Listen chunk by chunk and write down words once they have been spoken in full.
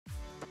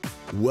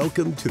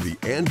Welcome to the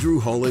Andrew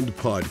Holland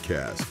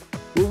Podcast,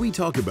 where we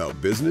talk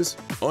about business,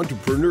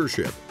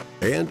 entrepreneurship,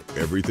 and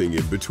everything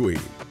in between.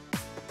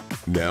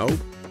 Now,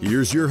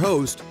 here's your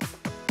host,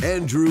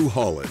 Andrew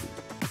Holland.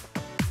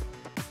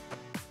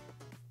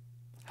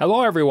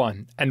 Hello,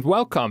 everyone, and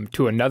welcome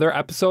to another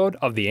episode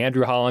of the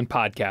Andrew Holland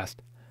Podcast.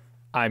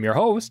 I'm your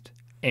host,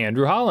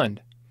 Andrew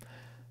Holland.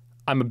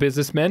 I'm a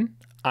businessman.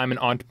 I'm an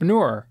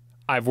entrepreneur.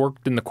 I've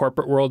worked in the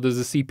corporate world as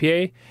a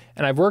CPA,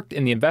 and I've worked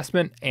in the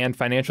investment and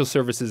financial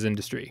services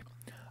industry.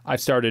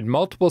 I've started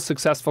multiple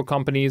successful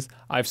companies,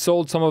 I've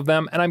sold some of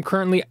them, and I'm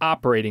currently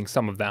operating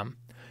some of them.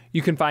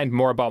 You can find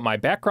more about my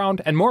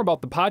background and more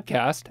about the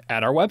podcast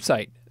at our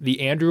website,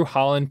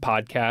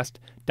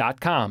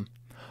 theandrewhollandpodcast.com.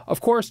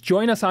 Of course,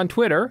 join us on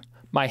Twitter.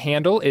 My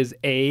handle is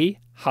A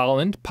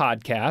Holland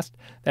Podcast.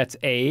 That's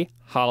A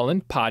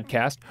Holland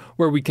Podcast,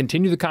 where we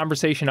continue the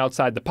conversation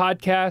outside the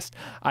podcast.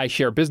 I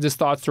share business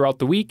thoughts throughout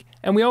the week,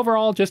 and we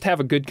overall just have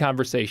a good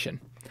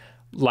conversation.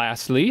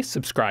 Lastly,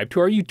 subscribe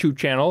to our YouTube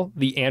channel,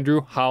 The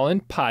Andrew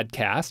Holland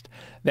Podcast.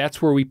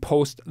 That's where we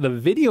post the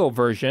video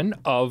version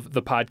of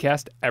the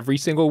podcast every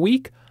single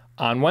week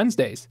on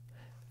Wednesdays.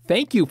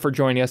 Thank you for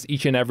joining us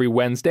each and every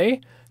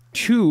Wednesday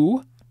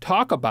to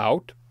talk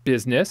about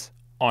business,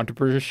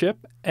 entrepreneurship,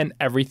 and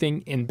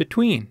everything in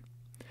between.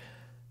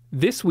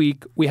 This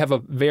week, we have a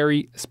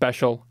very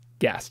special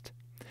guest.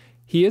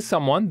 He is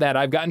someone that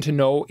I've gotten to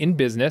know in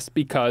business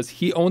because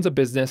he owns a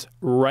business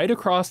right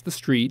across the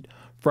street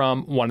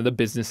from one of the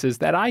businesses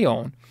that I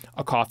own,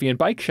 a coffee and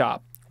bike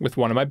shop with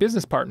one of my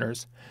business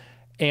partners.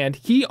 And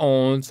he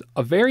owns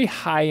a very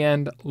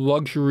high-end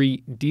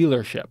luxury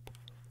dealership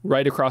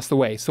right across the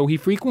way. So he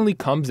frequently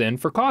comes in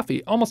for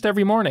coffee almost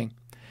every morning.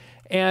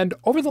 And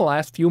over the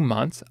last few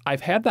months,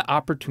 I've had the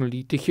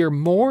opportunity to hear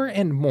more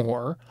and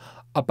more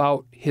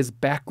about his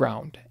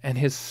background and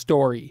his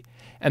story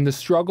and the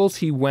struggles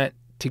he went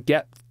to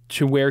get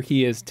to where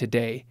he is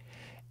today.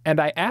 And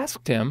I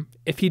asked him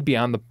if he'd be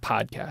on the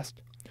podcast.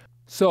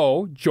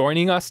 So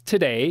joining us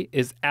today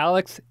is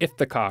Alex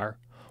Iftikar,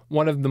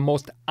 one of the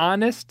most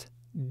honest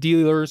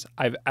dealers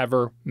I've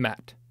ever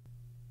met.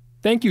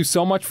 Thank you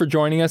so much for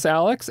joining us,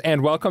 Alex,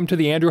 and welcome to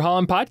the Andrew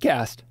Holland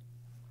Podcast.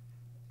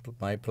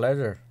 My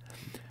pleasure.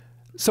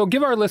 So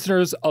give our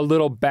listeners a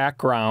little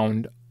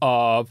background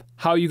of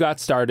how you got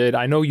started.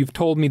 I know you've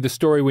told me the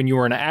story when you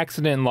were in an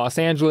accident in Los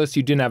Angeles.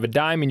 You didn't have a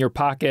dime in your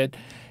pocket,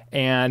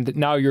 and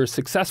now you're a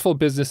successful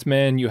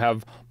businessman. You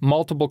have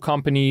multiple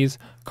companies,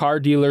 car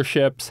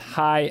dealerships,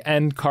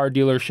 high-end car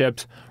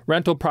dealerships,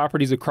 rental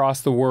properties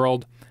across the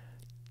world.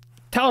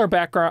 Tell our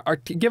background, or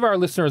give our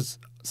listeners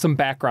some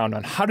background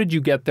on how did you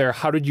get there,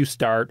 how did you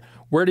start,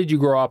 where did you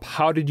grow up,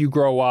 how did you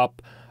grow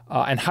up,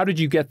 and how did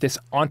you get this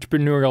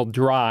entrepreneurial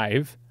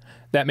drive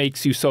that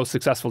makes you so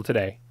successful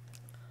today?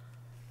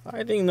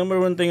 I think number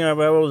one thing I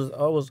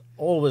was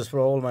always for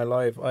all my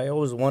life, I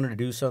always wanted to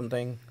do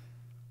something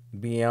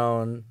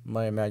beyond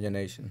my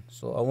imagination.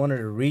 So I wanted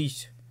to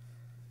reach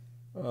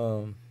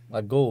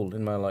a goal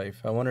in my life.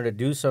 I wanted to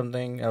do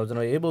something. I was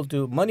not able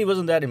to. Money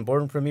wasn't that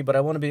important for me, but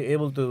I want to be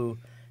able to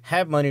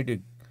have money to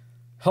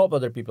help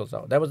other people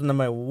out. That was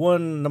my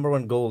number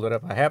one goal. That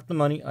if I have the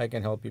money, I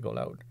can help people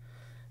out.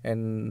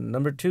 And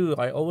number two,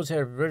 I always had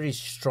a very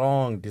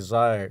strong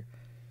desire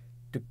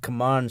to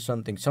command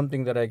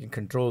something that I can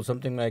control,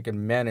 something I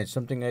can manage,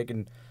 something I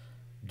can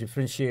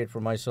differentiate for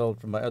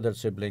myself from my other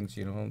siblings.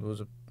 You know,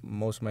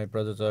 most of my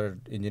brothers are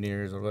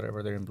engineers or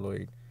whatever they're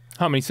employed.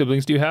 How many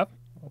siblings do you have?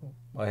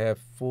 I have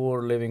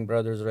 4 living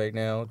brothers right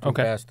now. 2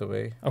 passed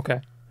away.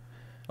 Okay.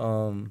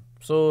 I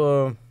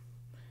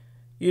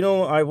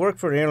worked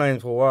for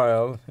airlines for a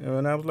while,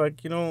 and I was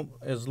like,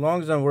 as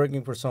long as I'm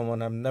working for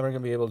someone, I'm never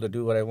going to be able to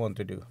do what I want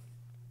to do,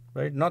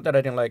 right? Not that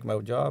I didn't like my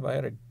job. I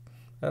had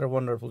a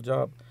wonderful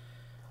job.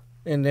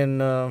 And then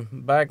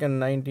back in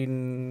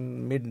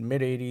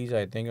mid-80s,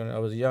 I think, when I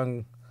was a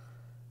young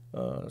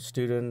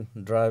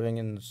student driving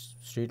in the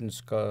street in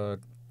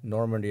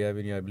Normandy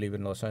Avenue, I believe,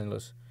 in Los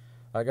Angeles,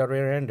 I got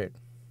rear-ended.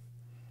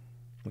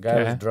 The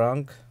guy was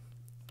drunk.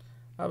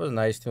 I was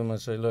nice to him. I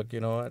said, look, you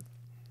know what?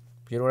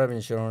 If you don't have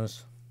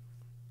insurance,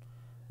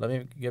 let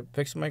me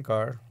fix my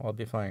car. I'll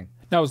be fine.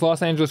 Now, was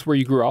Los Angeles where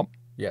you grew up?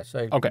 Yes.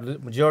 The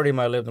majority of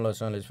my life lived in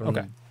Los Angeles from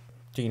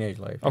teenage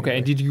life. Okay. Anyway.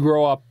 And did you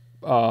grow up?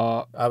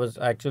 I was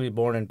actually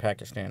born in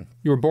Pakistan.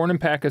 You were born in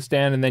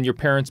Pakistan, and then your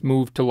parents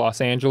moved to Los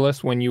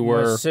Angeles when you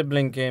were... My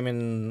sibling came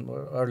in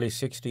early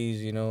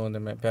 60s, and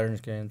then my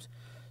parents came.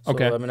 So,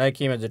 I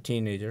came as a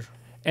teenager.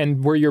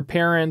 And were your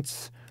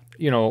parents,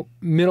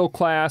 middle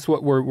class?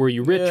 What were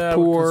you rich, poor? I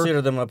would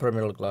consider them upper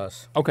middle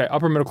class. Okay,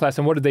 upper middle class.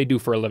 And what did they do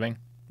for a living?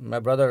 My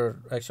father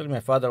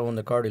owned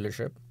a car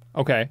dealership.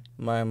 Okay.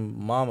 My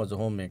mom was a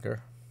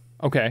homemaker.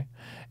 Okay.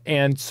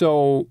 And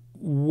so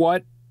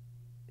I'll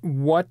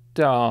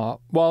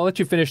let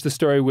you finish the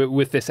story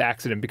with this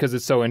accident because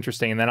it's so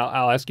interesting, and then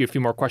I'll ask you a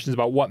few more questions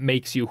about what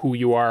makes you who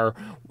you are.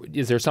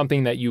 Is there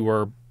something that you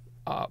were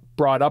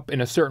brought up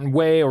in a certain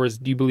way, or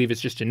do you believe it's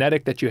just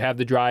genetic that you have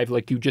the drive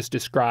like you just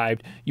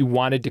described? You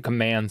wanted to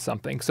command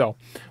something. So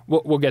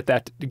we'll get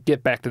back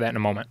to that in a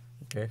moment.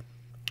 Okay.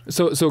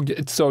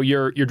 So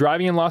you're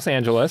driving in Los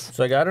Angeles.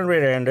 So I got it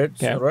rear-ended.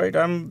 Okay. So, right,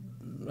 I'm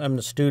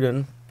a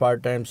student,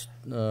 part-time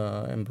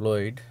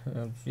employed.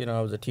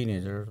 I was a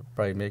teenager,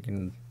 probably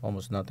making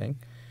almost nothing.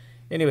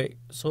 Anyway,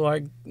 so I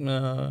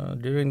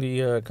during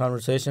the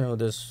conversation with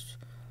this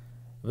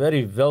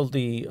very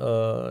wealthy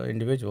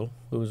individual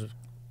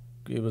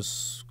he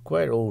was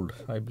quite old,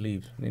 I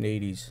believe, in the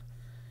 80s.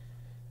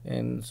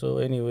 And so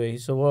anyway, he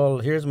said, well,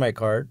 here's my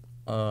card.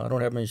 I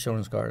don't have my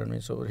insurance card on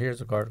me, so here's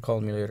the card. Call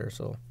me later.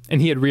 So.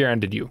 And he had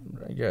rear-ended you.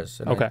 Yes.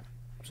 Okay.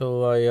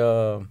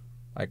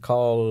 I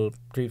called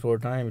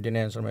 3-4 times. He didn't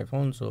answer my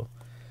phone. So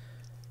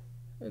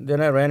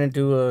then I ran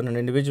into an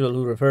individual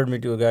who referred me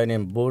to a guy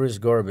named Boris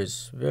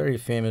Gorbis, very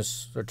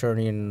famous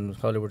attorney in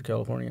Hollywood,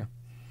 California.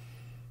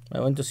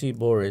 I went to see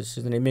Boris.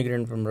 He's an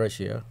immigrant from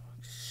Russia,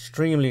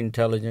 extremely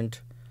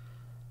intelligent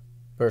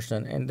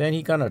person, and then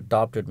he kind of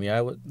adopted me.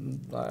 I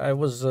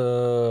was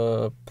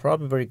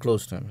probably very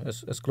close to him,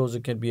 as close as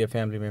it can be a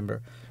family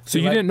member. So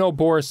you didn't know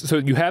Boris. So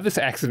you have this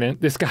accident.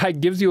 This guy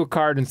gives you a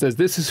card and says,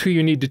 "This is who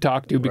you need to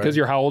talk to," because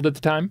you're how old at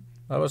the time?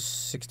 I was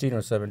 16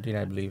 or 17,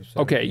 I believe.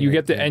 Okay, you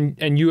get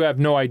and you have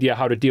no idea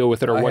how to deal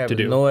with it or what to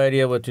do. I have no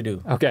idea what to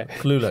do. Okay.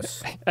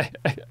 Clueless.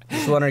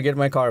 Just wanted to get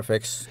my car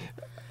fixed.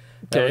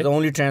 That was the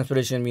only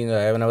transportation means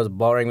I have, and I was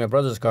borrowing my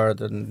brother's car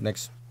the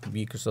next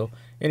week or so.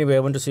 Anyway, I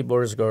went to see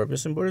Boris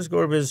Gorbis, and Boris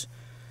Gorbis,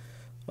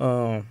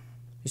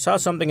 he saw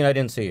something and I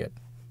didn't see it.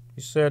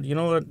 He said, you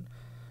know what,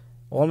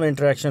 all my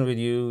interaction with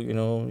you,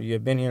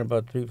 you've been here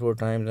about 3-4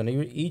 times, and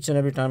each and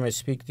every time I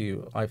speak to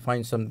you, I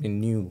find something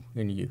new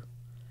in you.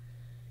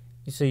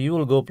 He said, you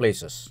will go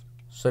places.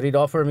 So he'd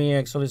offer me,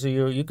 actually, so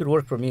you could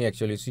work for me,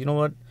 actually. So you know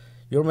what,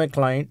 you're my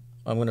client.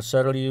 I'm going to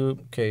settle you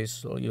case,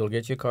 so you'll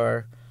get your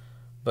car,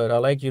 but I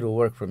like you to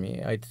work for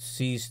me. I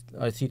see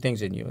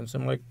things in you. And so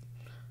I'm like,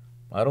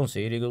 I don't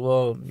see it. He goes,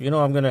 well,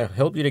 I'm going to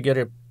help you to get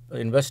a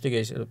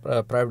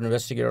private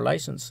investigator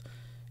license,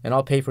 and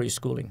I'll pay for your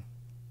schooling.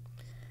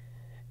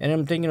 And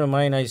I'm thinking in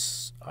my mind,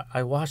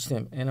 I watched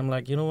him, and I'm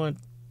like, you know what?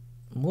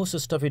 Most of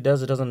the stuff he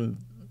does, it doesn't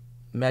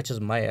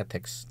matches my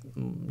ethics.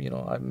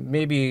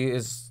 Maybe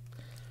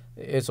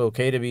it's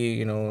okay to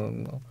be,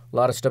 a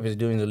lot of stuff he's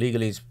doing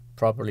illegally is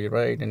properly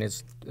right, and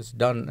it's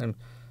done, and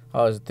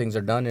how things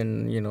are done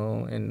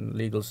in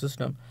legal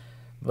system.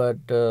 But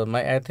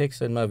my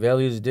ethics and my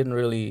values didn't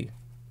really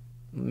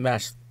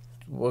match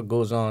what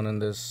goes on in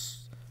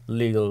this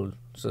legal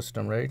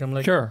system, right? I'm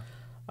like, sure.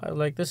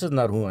 This is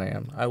not who I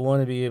am. I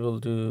want to be able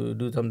to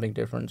do something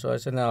different. So I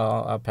said,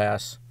 no, I'll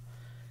pass.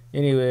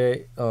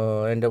 Anyway,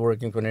 ended up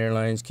working for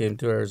airlines, came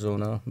to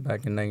Arizona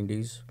back in the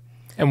 90s.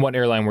 And what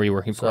airline were you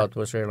working for?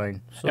 Southwest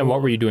Airline. So and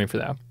what were you doing for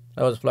that?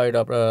 I was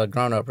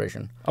ground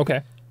operation.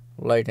 Okay.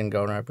 Light and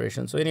ground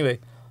operation. So anyway,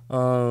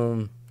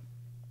 I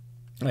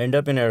ended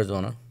up in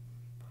Arizona.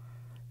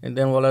 And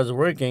then while I was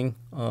working,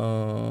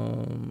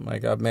 I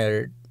got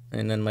married.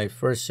 And then my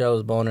first child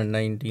was born in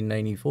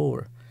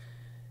 1994.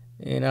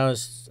 And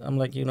I'm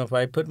like, if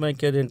I put my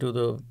kid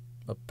into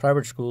a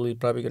private school, he's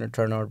probably going to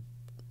turn out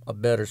a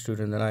better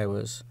student than I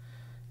was.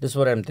 This is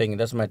what I'm thinking.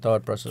 That's my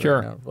thought process sure.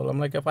 right now. Well, I'm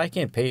like, if I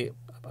can't pay,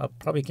 I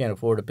probably can't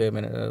afford to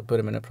put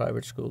him in a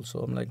private school. So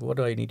I'm like, what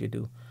do I need to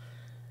do?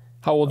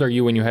 How old are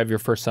you when you have your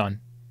first son?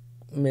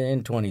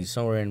 In 20s,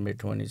 somewhere in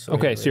mid-20s. So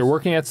okay, so you're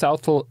working at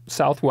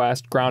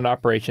Southwest Ground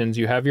Operations.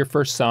 You have your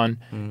first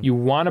son. You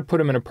want to put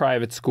him in a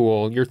private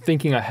school. You're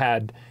thinking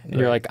ahead, and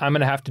you're like, I'm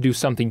going to have to do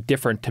something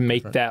different to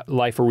make that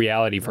life a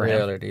reality for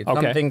him.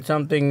 Okay.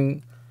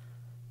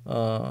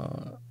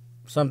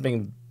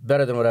 Something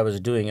better than what I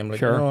was doing. I'm like,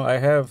 sure.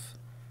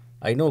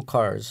 I know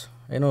cars.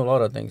 I know a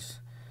lot of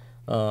things.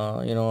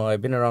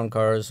 I've been around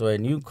cars, so I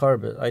knew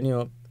I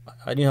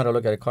knew how to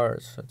look at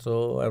cars.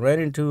 So I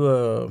ran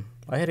into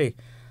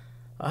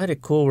I had a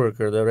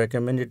coworker that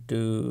recommended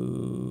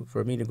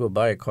for me to go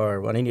buy a car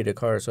when I needed a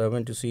car. So I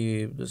went to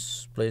see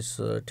this place,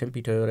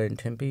 Tempe Toyota in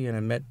Tempe, and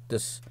I met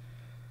this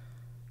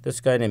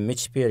guy named Mitch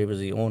Spear. He was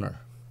the owner.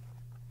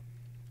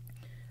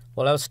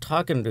 Well, I was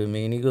talking to him,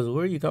 and he goes,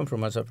 "Where you come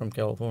from?" I said, "From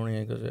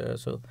California." He goes, "Yeah."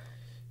 So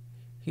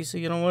he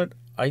said, "You know what?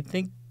 I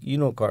think you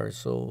know cars.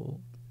 So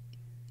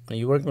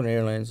you work with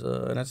airlines."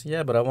 And I said,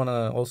 "Yeah, but I want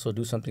to also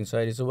do something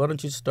side." He said, "Why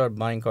don't you start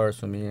buying cars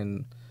for me,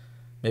 and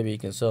maybe you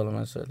can sell them?"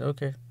 I said,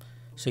 "Okay."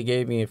 So he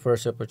gave me a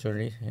first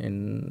opportunity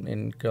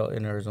in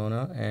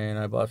Arizona, and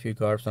I bought a few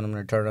cars, and I'm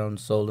going to turn around and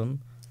sold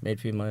them, made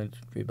a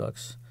few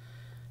bucks.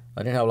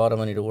 I didn't have a lot of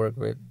money to work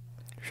with.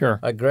 Sure.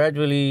 I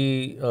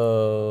gradually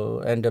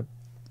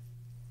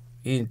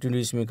he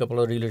introduced me a couple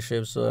of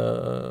dealerships.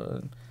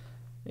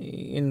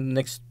 In the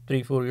next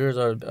 3-4 years,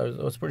 I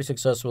was pretty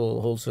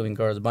successful wholesaling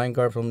cars, buying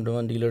cars from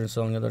one dealer and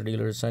selling other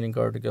dealers, sending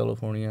cars to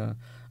California.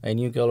 I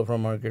knew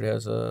California market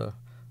has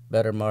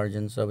better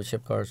margins. I would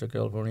ship cars to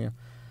California.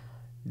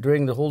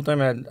 During the whole time,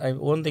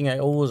 one thing I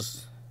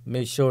always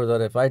made sure that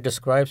if I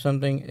describe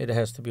something, it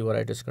has to be what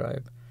I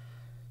describe.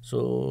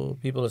 So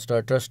people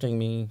start trusting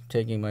me,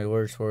 taking my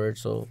words for it.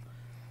 So,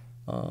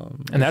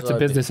 and that's a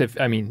business.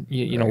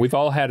 We've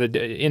all had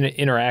an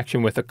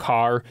interaction with a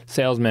car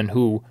salesman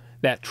who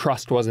that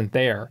trust wasn't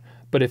there.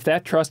 But if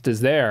that trust is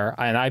there,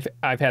 and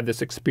I've had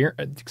this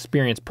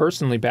experience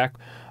personally back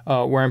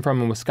where I'm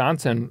from in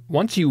Wisconsin,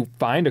 once you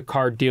find a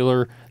car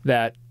dealer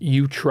that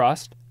you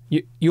trust,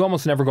 you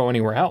almost never go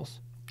anywhere else.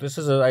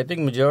 I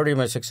think majority of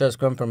my success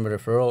come from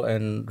referral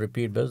and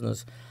repeat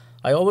business.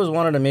 I always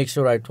wanted to make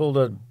sure, I told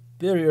her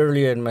very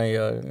early in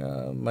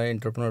my my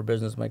entrepreneur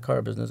business, my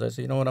car business, I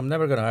said, you know what, I'm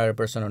never going to hire a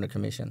person on a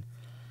commission.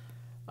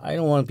 I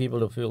don't want people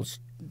to feel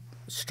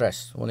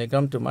stressed. When they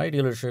come to my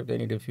dealership, they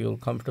need to feel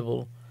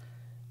comfortable.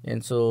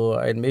 And so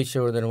I'd make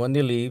sure that when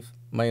they leave,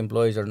 my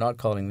employees are not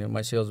calling them,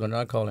 my salesmen are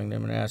not calling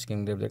them and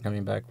asking if they're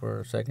coming back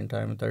for a second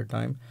time, a third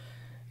time.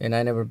 And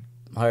I never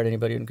hired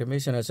anybody on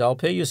commission. I said, I'll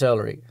pay you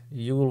salary.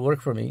 You will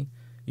work for me.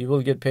 You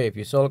will get paid. If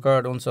you sell a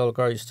car, don't sell a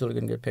car, you're still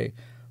going to get paid.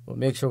 But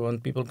make sure when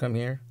people come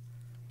here,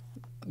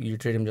 you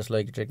treat them just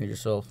like you're treating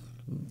yourself.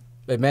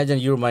 Imagine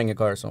you're buying a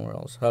car somewhere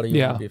else. How do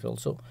you want to be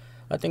filled? So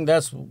I think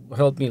that's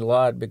helped me a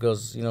lot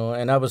because, you know,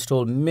 and I was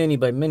told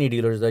by many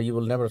dealers that you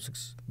will never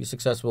be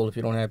successful if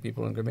you don't have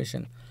people on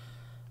commission.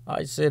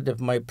 I said if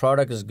my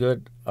product is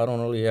good, I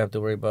don't really have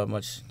to worry about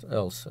much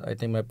else. I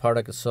think my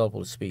product itself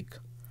will speak.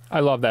 I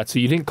love that. So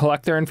you didn't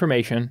collect their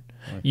information.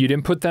 You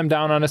didn't put them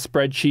down on a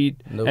spreadsheet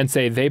and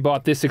say they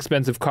bought this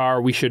expensive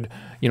car. We should,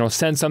 you know,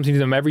 send something to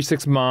them every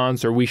 6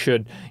 months, or we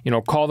should, you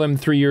know, call them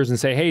 3 years and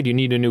say, hey, do you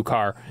need a new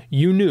car?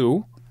 You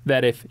knew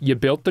that if you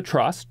built the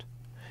trust,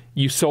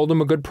 you sold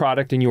them a good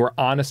product, and you were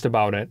honest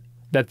about it,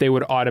 that they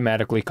would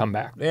automatically come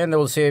back. And they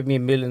will save me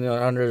millions,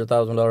 hundreds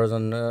of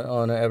 $1,000s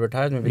on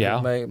advertisement.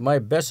 Because my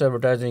best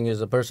advertising is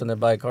the person that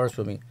buy cars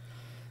for me,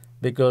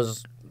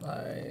 because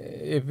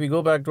if we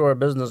go back to our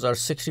business, our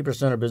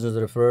 60% of business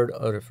is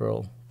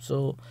referral.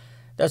 So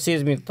that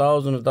saves me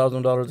thousands of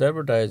 $1,000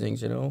 advertising,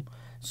 you know.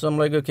 So I'm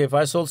like, okay, if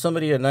I sold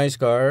somebody a nice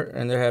car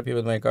and they're happy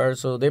with my car,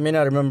 so they may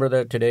not remember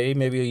that today.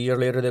 Maybe a year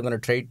later they're going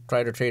to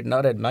try to trade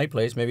not at my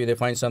place. Maybe they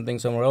find something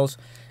somewhere else,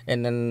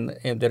 and then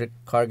if their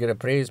car get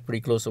appraised pretty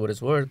close to what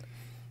it's worth,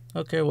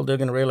 okay, well, they're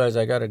going to realize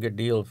I got a good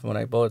deal when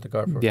I bought the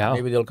car.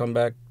 Maybe they'll come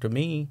back to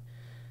me.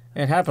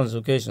 It happens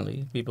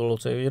occasionally. People will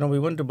say, you know, we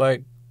went to buy a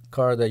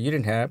car that you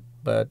didn't have,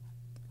 but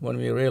when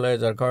we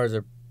realized our cars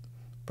are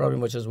probably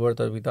much as worth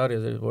as we thought it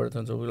was worth,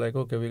 and so we're like,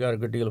 okay, we got a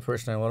good deal the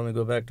first time. Why don't we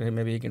go back to him?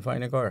 Maybe he can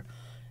find a car.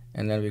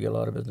 And then we get a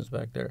lot of business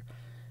back there.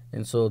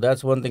 And so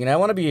that's one thing. And I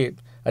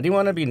didn't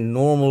want to be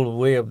normal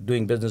way of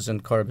doing business in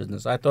car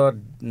business. I thought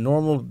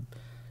normal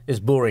is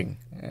boring.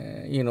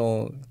 You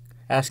know,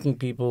 asking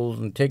people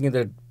and taking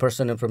their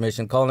personal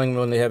information, calling them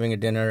when they're having a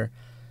dinner,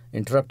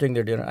 interrupting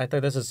their dinner. I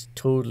thought this is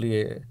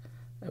totally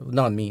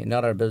not me,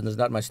 not our business,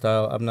 not my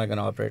style. I'm not going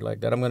to operate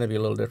like that. I'm going to be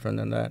a little different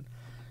than that.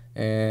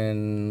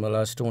 And the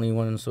last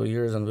 21 or so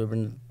years, and we've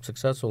been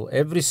successful.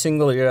 Every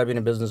single year I've been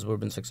in business, we've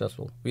been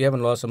successful. We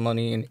haven't lost some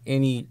money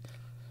in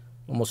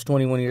almost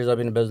 21 years I've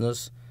been in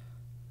business.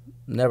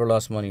 Never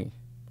lost money.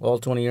 All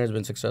 20 years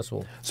been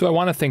successful. So I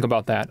want to think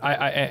about that.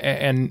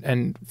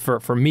 And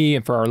for me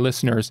and for our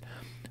listeners,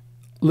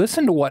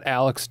 listen to what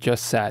Alex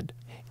just said.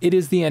 It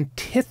is the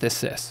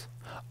antithesis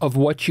of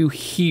what you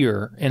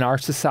hear in our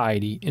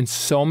society in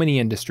so many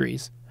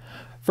industries.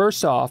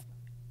 First off,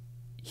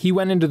 he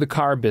went into the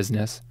car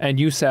business and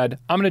you said,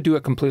 I'm going to do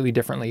it completely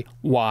differently.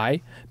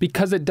 Why?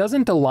 Because it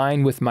doesn't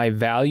align with my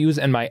values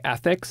and my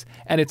ethics,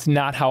 and it's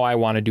not how I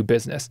want to do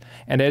business.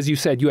 And as you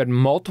said, you had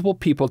multiple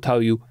people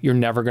tell you you're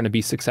never going to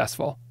be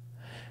successful.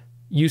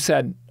 You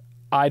said,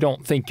 I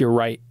don't think you're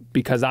right,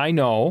 because I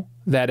know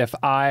that if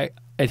I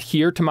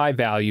adhere to my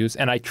values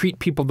and I treat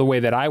people the way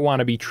that I want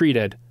to be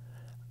treated,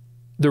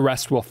 the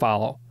rest will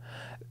follow.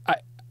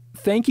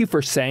 Thank you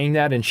for saying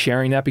that and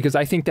sharing that, because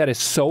I think that is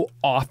so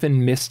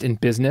often missed in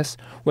business.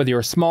 Whether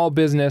you're a small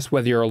business,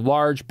 whether you're a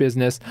large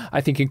business,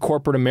 I think in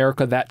corporate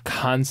America, that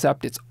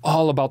concept, it's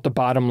all about the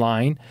bottom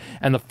line.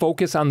 And the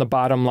focus on the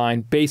bottom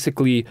line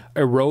basically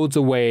erodes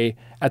away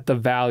at the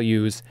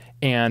values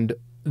and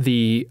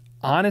the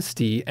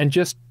honesty, and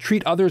just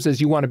treat others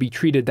as you want to be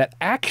treated. That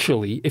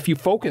actually, if you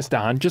focused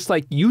on, just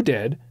like you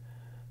did,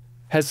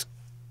 has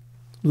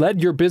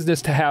led your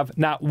business to have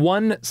not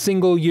one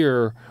single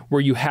year where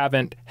you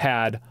haven't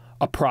had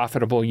a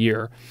profitable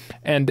year.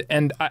 And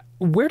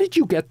where did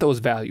you get those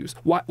values?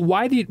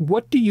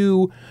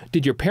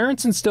 Did your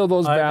parents instill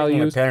those values? I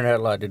think my parents had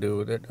a lot to do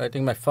with it. I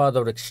think my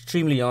father was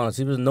extremely honest.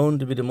 He was known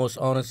to be the most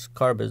honest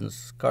car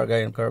guy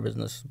in car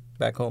business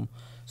back home.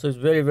 So he's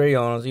very, very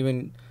honest.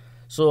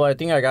 So I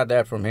think I got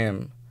that from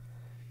him.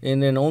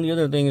 And then the only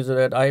other thing is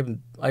that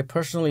I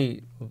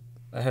personally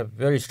have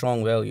very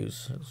strong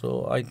values.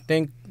 So I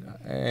think,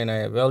 and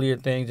I value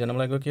things, and I'm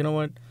like, okay, you know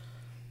what?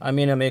 I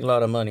may not make a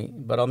lot of money,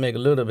 but I'll make a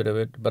little bit of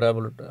it. But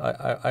I'm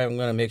going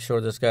to make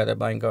sure this guy that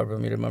buying car for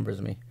me remembers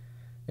me.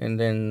 And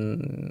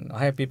then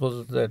I have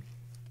people that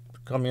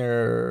come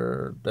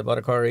here that bought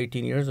a car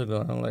 18 years ago,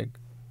 and I'm like,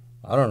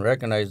 I don't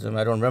recognize them.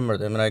 I don't remember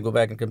them. And I go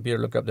back in the computer,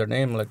 look up their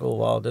name, I'm like, oh,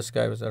 wow, this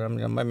guy was there.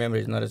 My memory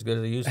is not as good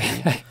as it used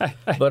to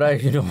be. But I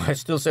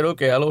still said,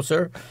 okay, hello,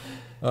 sir.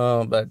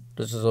 But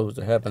this is always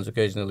happens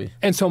occasionally.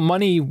 And so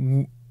money,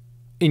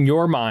 in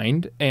your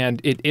mind,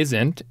 and it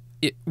isn't,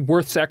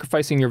 worth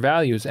sacrificing your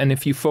values. And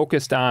if you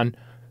focused on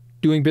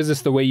doing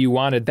business the way you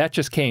wanted, that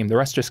just came. The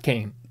rest just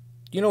came.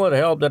 You know what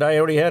helped? That I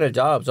already had a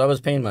job, so I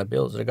was paying my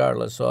bills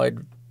regardless. So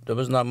there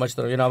was not much.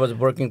 I was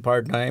working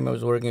part-time. I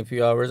was working a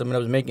few hours. I mean, I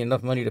was making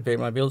enough money to pay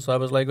my bills. So I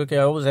was like, okay,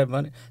 I always have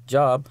money,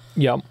 job.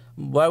 Yep.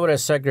 Why would I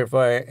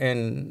sacrifice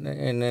and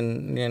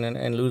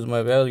lose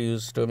my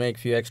values to make a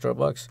few extra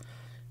bucks?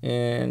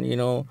 And,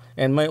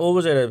 and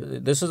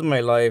this is my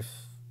life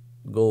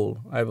goal.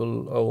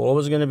 I'm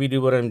always going to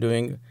do what I'm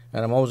doing,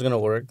 and I'm always going to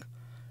work.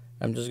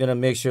 I'm just going to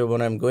make sure when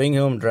I'm going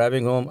home,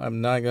 driving home, I'm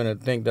not going to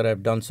think that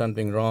I've done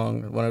something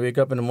wrong. When I wake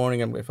up in the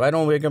morning, if I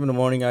don't wake up in the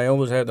morning, I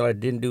always have that I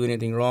didn't do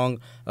anything wrong.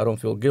 I don't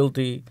feel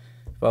guilty.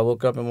 If I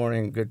woke up in the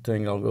morning, good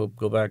thing, I'll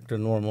go back to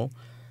normal.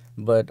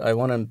 But I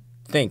want to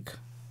think,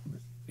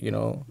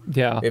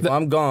 Yeah. If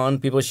I'm gone,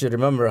 people should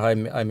remember how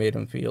I made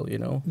them feel,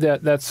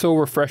 That's so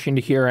refreshing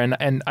to hear.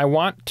 And I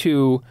want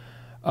to,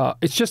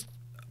 it's just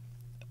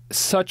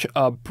such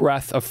a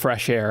breath of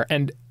fresh air.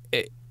 And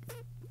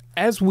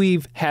as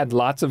we've had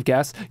lots of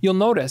guests, you'll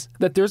notice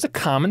that there's a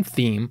common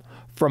theme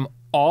from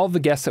all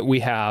the guests that we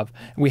have.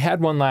 We had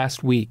one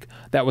last week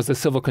that was a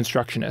civil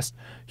constructionist,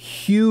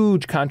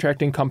 huge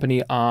contracting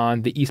company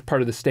on the east part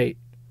of the state.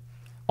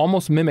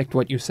 Almost mimicked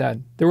what you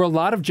said. There were a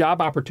lot of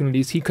job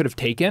opportunities he could have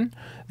taken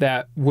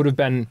that would have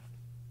been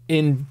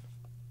in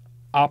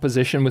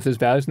opposition with his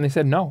values, and they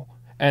said no.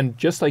 And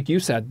just like you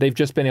said, they've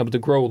just been able to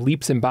grow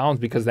leaps and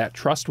bounds because that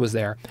trust was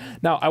there.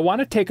 Now, I want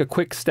to take a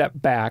quick step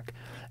back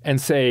and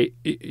say,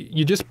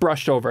 you just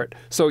brushed over it.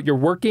 So you're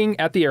working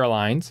at the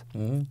airlines,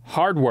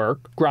 hard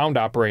work, ground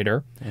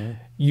operator.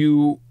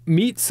 You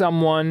meet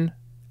someone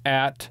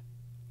at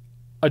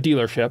a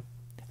dealership,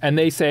 and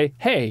they say,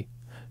 hey,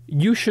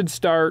 you should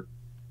start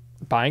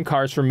buying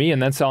cars from me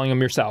and then selling them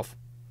yourself.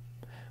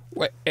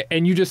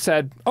 And you just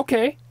said,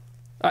 okay.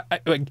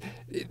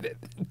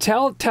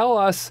 Tell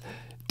us,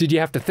 did you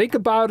have to think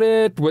about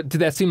it?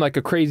 Did that seem like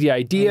a crazy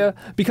idea?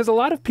 Because a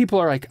lot of people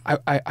are like,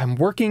 I'm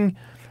working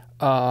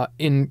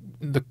in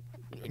the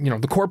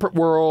corporate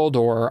world,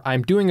 or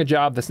I'm doing a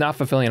job that's not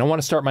fulfilling. I want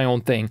to start my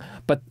own thing.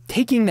 But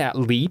taking that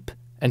leap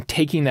and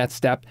taking that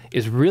step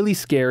is really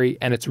scary,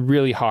 and it's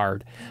really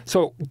hard.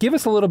 So give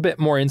us a little bit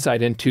more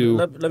insight into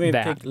that.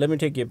 Let me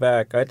take you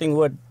back. I think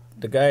what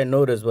the guy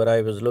noticed when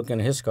I was looking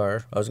at his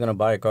car, I was going to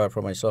buy a car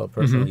for myself,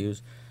 personal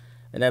use.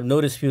 And I've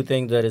noticed a few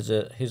things that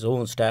his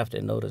own staff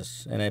didn't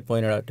notice. And I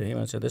pointed out to him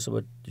and said, this is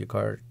what your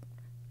car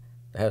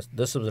has.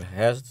 This is what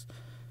has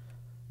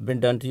been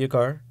done to your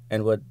car,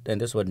 and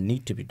this is what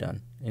need to be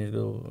done. And he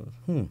goes,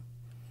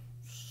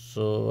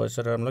 So I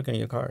said, I'm looking at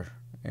your car.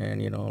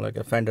 And, like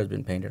a fender's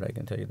been painted, I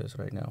can tell you this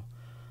right now.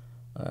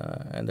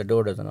 And the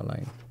door doesn't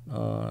align.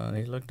 And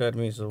he looked at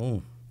me and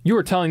said, You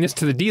were telling this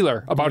to the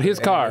dealer about his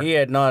car. He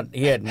had not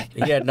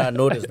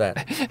noticed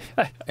that.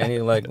 And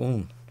he's like,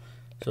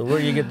 So where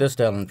do you get this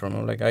talent from?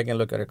 I'm like, I can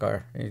look at a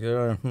car. And he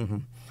said,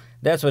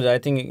 That's what I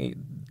think.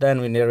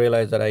 Then when they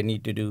realized that I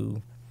need to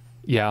do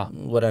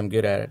what I'm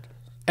good at.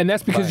 And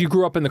that's because you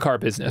grew up in the car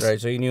business. Right,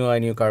 so he knew I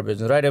knew car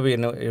business. Right away,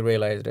 he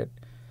realized it.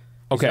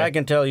 Okay. So I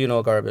can tell you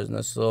know car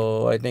business.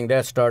 So I think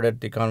that started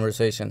the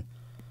conversation.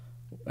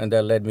 And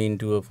that led me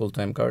into a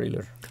full-time car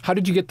dealer. How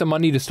did you get the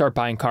money to start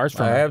buying cars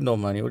from him? I have no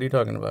money. What are you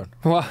talking about?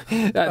 Well,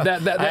 I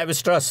have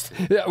his trust.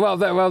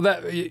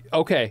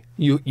 Okay.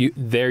 You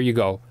there you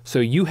go. So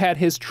you had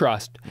his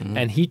trust,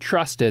 and he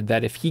trusted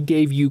that if he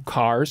gave you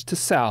cars to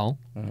sell,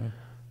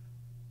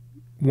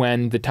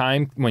 when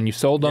you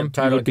sold them,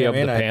 you would be able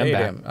to pay him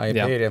back. I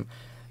paid him.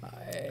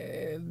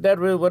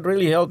 What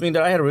really helped me,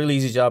 that I had a really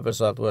easy job at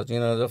Southwest.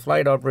 The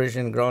flight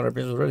operation, ground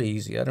operation was really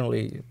easy.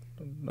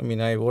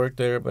 I worked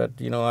there, but,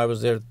 I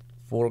was there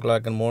 4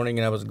 o'clock in the morning,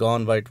 and I was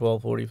gone by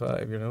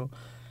 12:45, It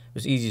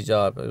was an easy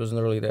job. It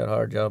wasn't really that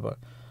hard job.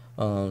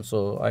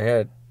 So I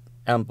had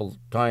ample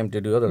time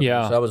to do other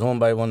things. I was home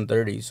by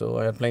 1:30, so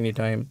I had plenty of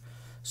time.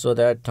 So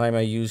that time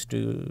I used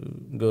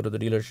to go to the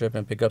dealership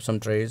and pick up some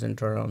trays and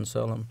turn around and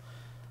sell them.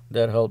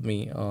 That helped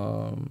me.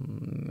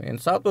 And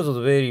Southwest was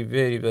very,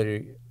 very,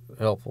 very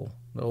helpful.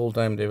 The whole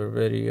time they were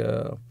very,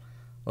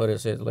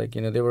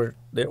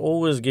 they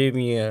always gave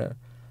me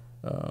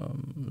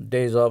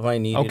days off I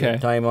needed,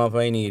 time off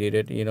I needed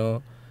it,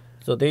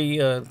 So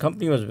the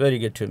company was very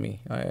good to me.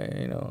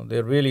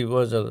 There really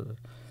was a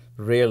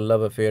real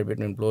love affair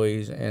between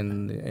employees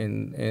and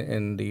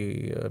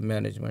the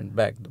management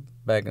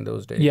back in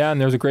those days. Yeah, and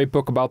there's a great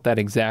book about that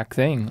exact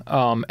thing.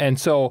 And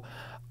so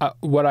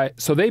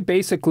so they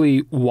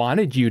basically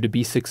wanted you to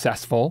be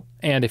successful,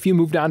 and if you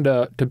moved on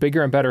to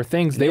bigger and better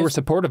things, they were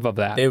supportive of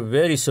that. They were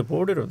very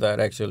supportive of that,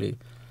 actually.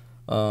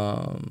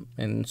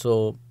 And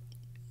so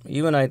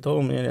even I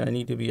told them, I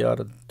need to be out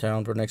of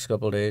town for the next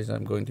couple of days.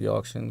 I'm going to the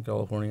auction,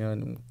 California,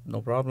 and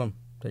no problem.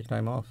 Take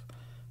time off.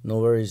 No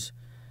worries.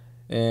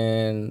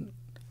 And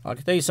I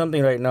can tell you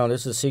something right now.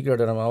 This is a secret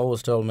that I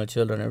always tell my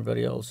children and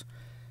everybody else.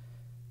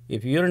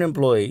 If you're an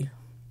employee,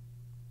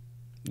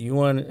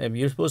 if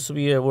you're supposed to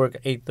be at work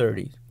at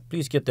 8:30,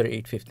 please get there at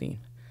 8:15.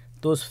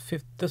 Those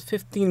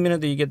 15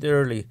 minutes that you get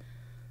there early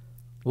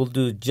will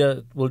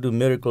do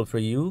miracle for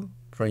you,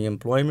 for your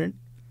employment,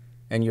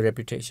 and your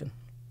reputation.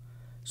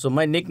 So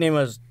my nickname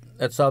was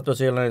at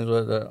Southwest Airlines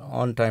was an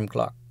on-time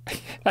clock.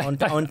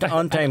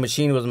 On-time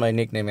machine was my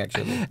nickname,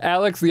 actually.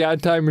 Alex, the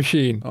on-time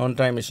machine.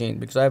 On-time machine,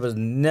 because I was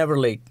never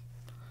late.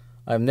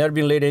 I've never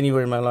been late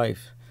anywhere in my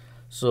life.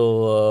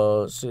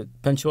 So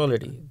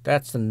punctuality,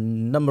 that's the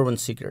number one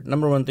secret.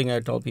 Number one thing I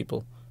tell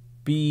people,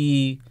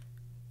 be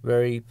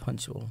very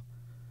punctual.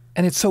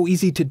 And it's so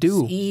easy to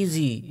do. It's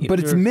easy. But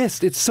it's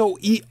missed. It's so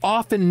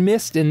often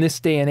missed in this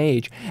day and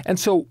age. And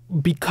so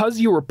because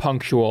you were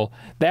punctual,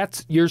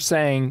 you're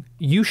saying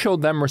you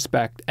showed them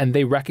respect and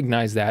they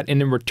recognize that.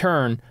 And in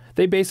return,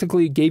 they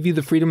basically gave you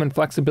the freedom and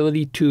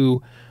flexibility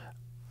to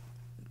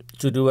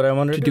do what I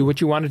wanted to do. Do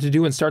what you wanted to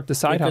do and start the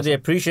side because hustle. They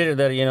appreciated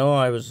that,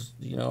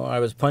 I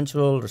was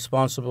punctual,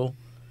 responsible.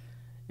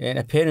 And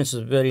appearance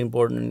is very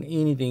important in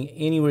anything,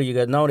 anywhere you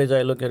go. Nowadays,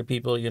 I look at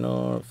people,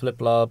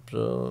 flip-flops,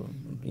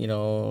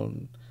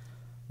 wearing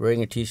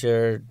a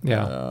T-shirt,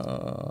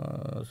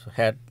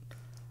 hat,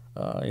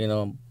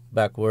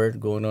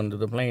 backward, going onto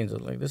the planes.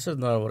 Like, this is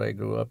not what I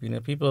grew up.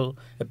 People,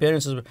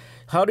 appearances.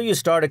 How do you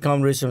start a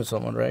conversation with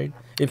someone, right?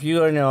 If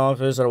you are in an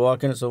office or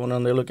walking to someone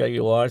and they look at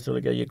your watch, they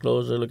look at your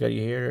clothes, they look at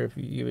your hair, if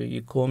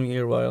you comb your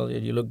hair while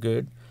you look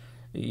good,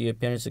 your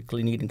appearance is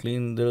neat and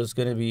clean, there's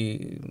going to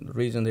be a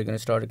reason they're going to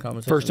start a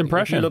conversation. First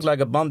impression. If you look like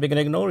a bum, they're going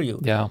to ignore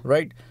you. Yeah.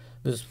 Right?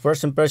 This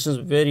first impression is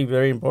very,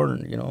 very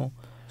important,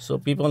 So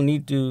people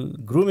need to,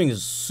 grooming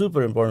is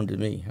super important to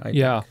me, I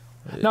think.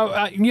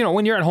 Now,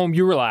 when you're at home,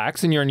 you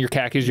relax and you're in your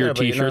khakis, your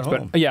T-shirts.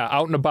 But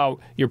out and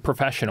about, you're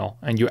professional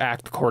and you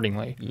act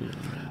accordingly.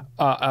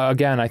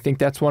 Again, I think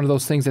that's one of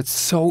those things that's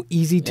so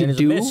easy to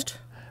do. Missed.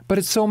 But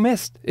it's so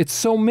missed. It's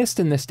so missed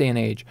in this day and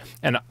age.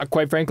 And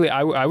quite frankly,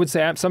 I would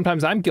say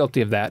sometimes I'm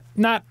guilty of that.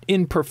 Not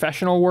in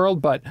professional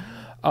world, but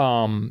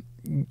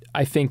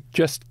I think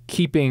just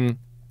keeping...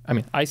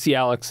 I see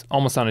Alex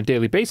almost on a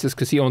daily basis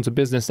because he owns a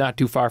business not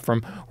too far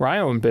from where I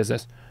own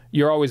business.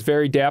 You're always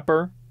very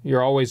dapper.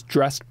 You're always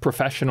dressed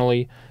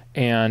professionally.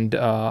 And,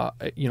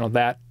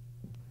 that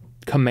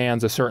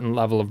commands a certain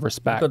level of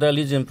respect. But that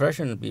leaves an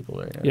impression on people.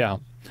 Right? Yeah.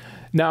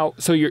 Now,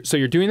 so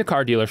you're doing the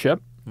car dealership.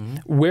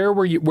 Mm-hmm. Where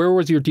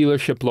was your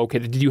dealership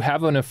located? Did you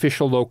have an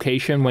official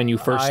location when you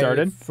first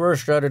started? I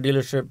first started a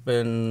dealership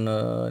in,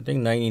 I think,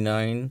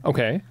 99.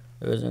 Okay.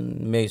 It was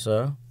in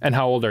Mesa. And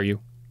how old are you?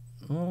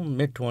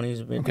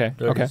 Mid-20s,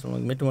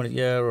 mid-30s,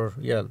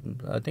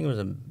 mid-20s, I think it was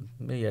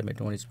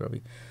mid-20s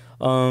probably.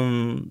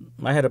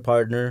 I had a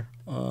partner.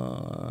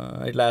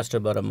 It lasted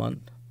about a month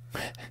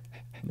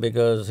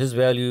because his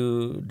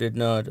value did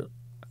not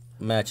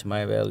match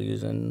my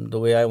values and the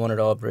way I wanted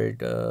to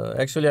operate.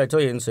 Actually, I'll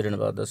tell you an incident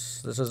about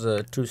this. This is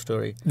a true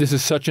story. This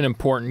is such an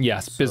important,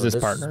 business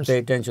partners. Pay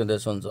attention to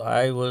this one. So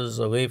I was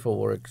away for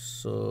work,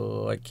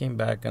 so I came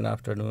back in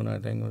afternoon, I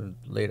think it was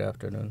late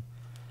afternoon.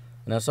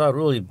 And I saw a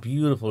really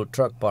beautiful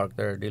truck parked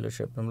there at the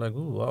dealership. I'm like,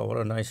 ooh, wow, what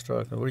a nice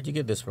truck. Where did you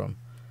get this from?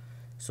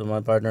 So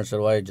my partner said,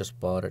 well, I just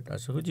bought it. I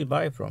said, who'd you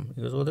buy it from?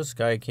 He goes, well, this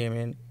guy came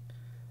in,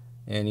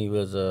 and he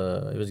was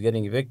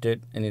getting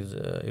evicted, and he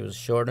was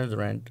short on his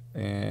rent,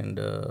 and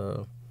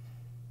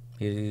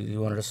he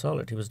wanted to sell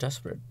it. He was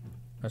desperate.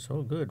 I said,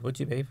 oh, good.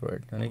 What'd you pay for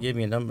it? And he gave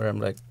me a number. I'm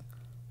like,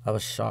 I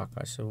was shocked.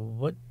 I said,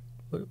 what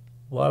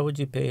why would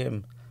you pay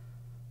him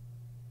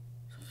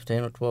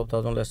 10 or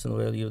 12,000 less than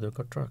the value of the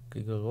truck?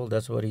 He goes, well,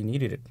 that's what he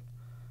needed it.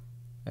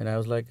 And I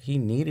was like, he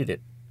needed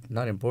it,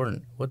 not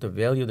important. What the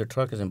value of the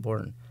truck is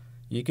important.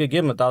 You could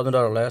give him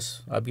 $1,000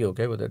 less, I'd be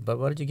okay with it. But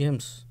why did you give him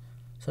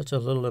such a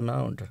little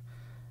amount?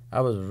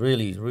 I was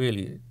really,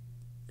 really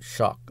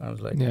shocked. I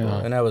was like, well,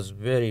 and I was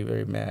very,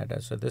 very mad.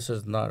 I said, this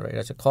is not right.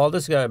 I said, call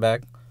this guy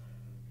back,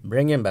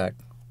 bring him back,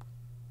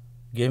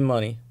 give him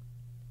money,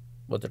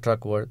 what the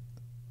truck worth,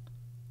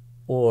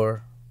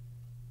 or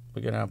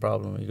we're going to have a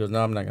problem. He goes,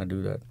 no, I'm not going to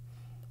do that.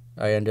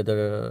 I ended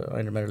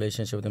my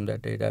relationship with him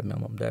that day. That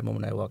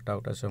moment I walked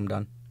out. I said, I'm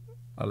done.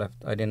 I left.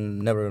 I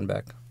never went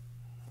back.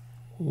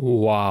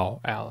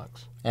 Wow,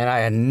 Alex. And I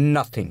had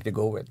nothing to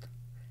go with.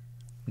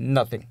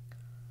 Nothing.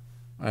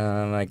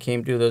 And I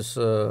came to this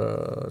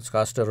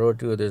Scottsdale Road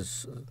to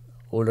this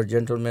older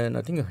gentleman,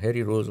 I think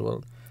Harry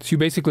Roosevelt. So you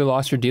basically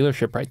lost your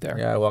deallership right there.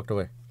 Yeah, I walked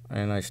away.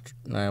 And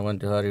I went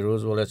to Harry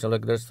Roosevelt. I said,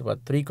 look, there's about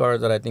 3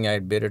 cars that I think I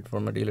had bidded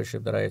from a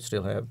dealership that I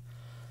still have.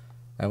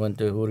 I went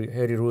to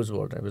Harry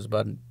Roosevelt.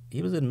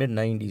 He was in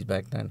mid-90s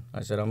back then.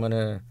 I said, I'm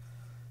gonna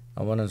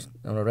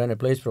rent a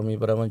place from you,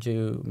 but I want you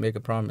to make a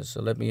promise.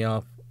 So let me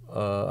off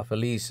a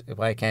lease if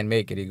I can't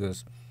make it. He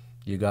goes,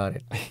 you got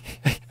it.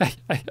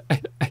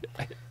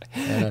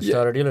 And I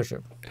started a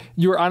dealership.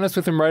 You were honest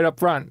with him right up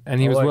front, and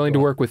he was willing to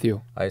work with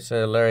you. I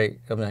said,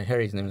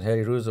 Harry's name is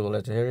Harry Roosevelt.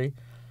 I said, Harry,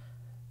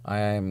 I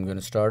am going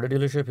to start a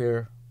dealership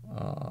here,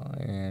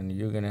 and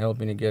you're going to help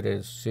me to get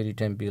a City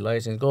Tempe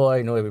license. Oh,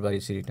 I know everybody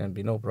City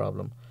Tempe, no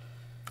problem.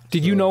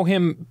 Did you know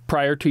him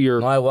prior to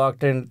your... No, I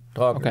walked in,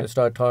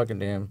 started talking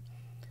to him,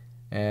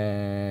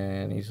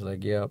 and he's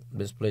like, yeah,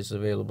 this place is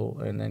available.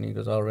 And then he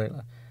goes, all right.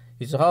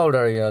 He said, how old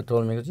are you? I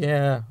told him. He goes,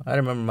 yeah, I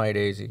remember my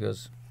days. He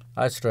goes,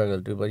 I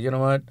struggled too, but you know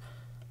what?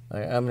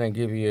 I'm gonna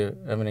give you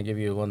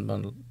a 1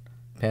 month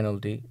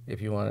penalty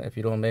if you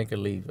don't make it,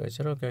 leave. I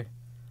said okay,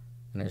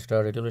 and I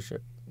started a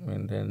dealership.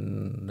 and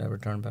then never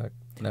turn back,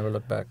 never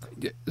look back.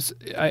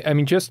 I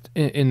mean, just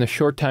in the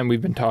short time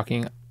we've been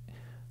talking,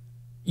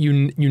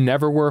 you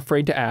never were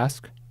afraid to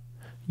ask.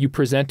 You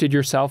presented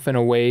yourself in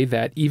a way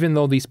that even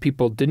though these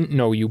people didn't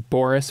know you,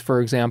 Boris,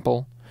 for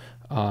example,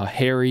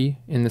 Harry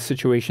in the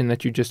situation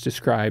that you just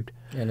described.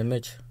 And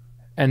Mitch.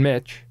 And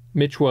Mitch.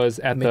 Mitch was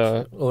at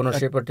the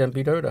ownership of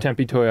Tempe Toyota.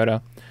 Tempe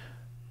Toyota.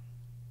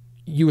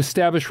 You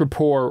establish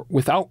rapport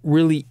without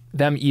really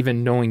them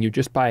even knowing you,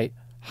 just by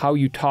how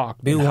you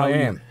talk. Be who I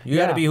am. You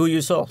got to be who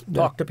you saw.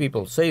 Talk to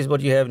people. Say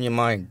what you have in your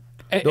mind.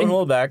 Don't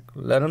hold back.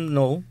 Let them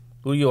know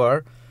who you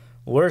are.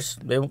 Worse,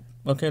 they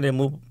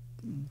move.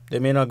 They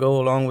may not go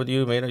along with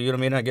you. You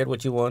may not get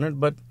what you wanted,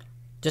 but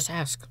just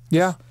ask.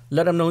 Yeah.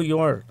 Let them know who you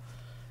are.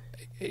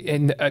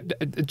 And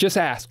just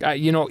ask.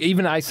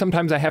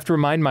 Sometimes I have to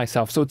remind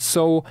myself. So it's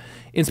so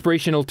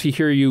inspirational to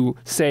hear you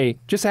say,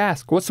 just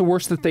ask. What's the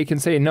worst that they can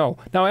say? No.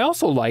 Now, I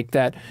also like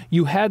that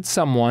you had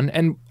someone,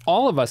 and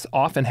all of us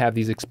often have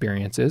these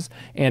experiences,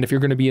 and if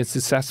you're going to be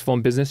successful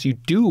in business, you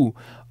do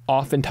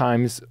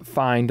oftentimes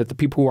find that the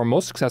people who are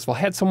most successful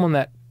had someone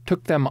that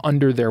took them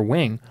under their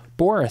wing.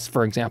 Boris,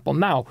 for example.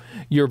 Now,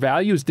 your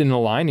values didn't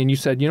align, and you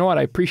said, you know what,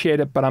 I appreciate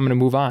it, but I'm going to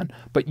move on.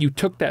 But you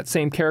took that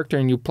same character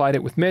and you applied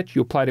it with Mitch,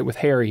 you applied it with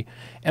Harry.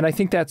 And I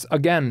think that's,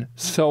 again,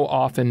 so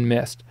often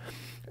missed.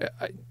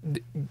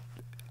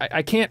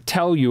 I can't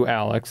tell you,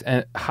 Alex,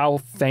 how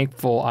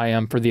thankful I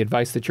am for the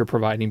advice that you're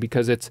providing,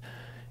 because it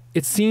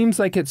seems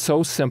like it's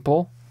so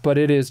simple, but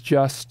it is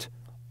just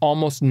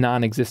almost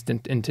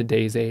non-existent in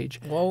today's age.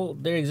 Well,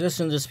 their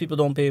existence is people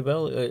don't pay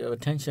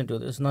attention to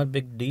it. It's not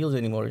big deals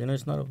anymore.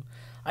 It's not.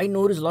 I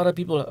notice a lot of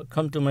people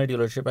come to my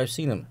dealership. I've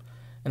seen them,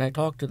 and I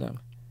talk to them,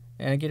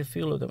 and I get a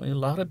feel of them. And a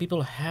lot of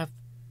people have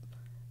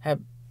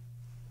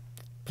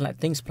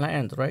things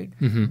planned, right?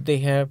 Mm-hmm. They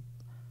have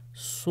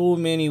so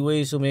many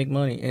ways to make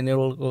money, and they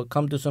will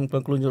come to some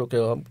conclusion.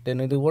 Okay,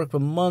 then they work for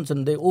months,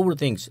 and they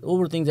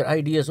overthink their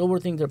ideas,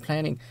 overthink their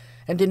planning,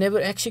 and they never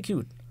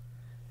execute.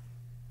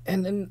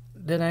 And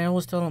then I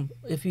always tell them,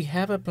 if you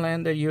have a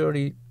plan that you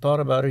already thought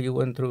about it, you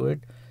went through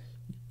it,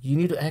 you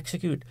need to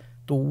execute.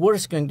 The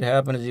worst going to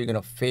happen is you're going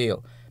to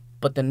fail.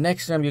 But the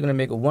next time you're going to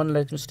make one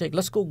less mistake.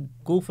 Let's go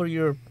for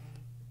your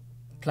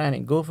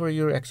planning. Go for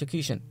your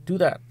execution. Do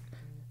that.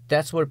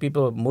 That's where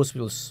most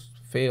people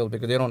fail,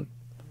 because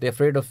they're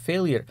afraid of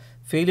failure.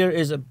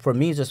 Failure for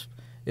me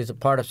is a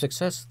part of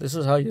success. This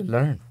is how you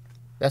learn.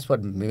 That's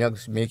what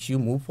makes you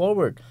move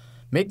forward.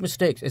 Make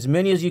mistakes, as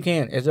many as you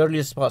can, as early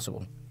as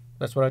possible.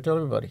 That's what I tell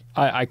everybody.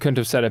 I couldn't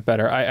have said it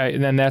better.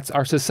 And that's,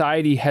 our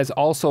society has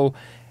also,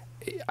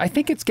 I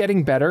think it's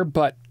getting better,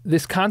 but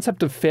this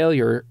concept of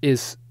failure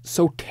is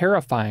so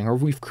terrifying, or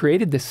we've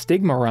created this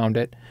stigma around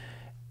it.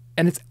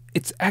 And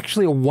it's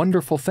actually a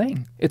wonderful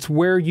thing. It's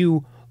where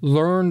you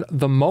learn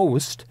the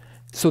most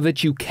so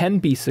that you can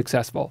be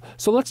successful.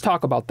 So let's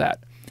talk about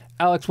that.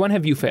 Alex, when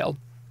have you failed?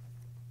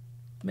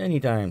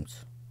 Many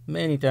times.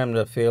 Many times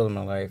I've failed in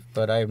my life,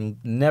 but I've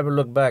never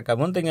looked back.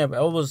 One thing I've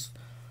always,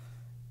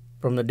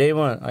 from the day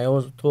one, I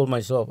always told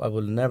myself, I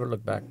will never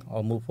look back.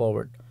 I'll move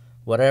forward.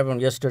 What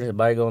happened yesterday,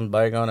 bygone.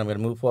 I'm going to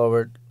move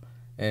forward.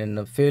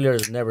 And failure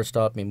has never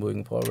stopped me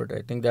moving forward.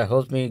 I think that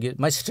helps me.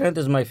 My strength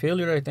is my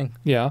failure, I think.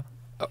 Yeah.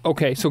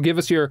 Okay, so give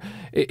us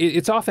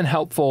it's often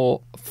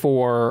helpful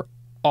for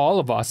all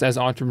of us as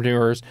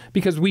entrepreneurs,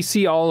 because we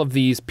see all of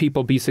these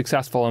people be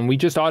successful and we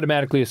just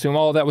automatically assume,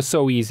 oh, that was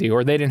so easy,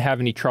 or they didn't have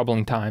any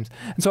troubling times.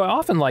 And so I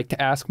often like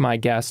to ask my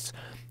guests,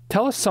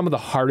 tell us some of the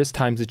hardest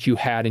times that you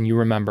had and you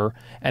remember,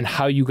 and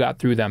how you got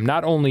through them.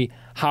 Not only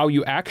how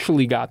you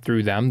actually got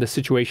through them, the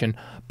situation,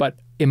 but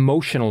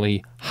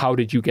emotionally, how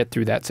did you get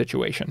through that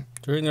situation?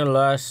 During the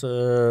last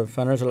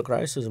financial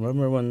crisis,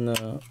 remember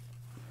when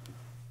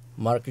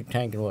market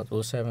tanked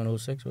in 07,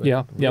 06?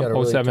 Yeah,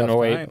 07,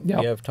 08. Yeah.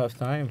 We have a tough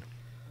time.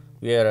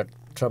 We had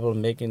trouble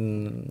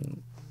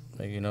making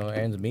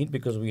ends meet,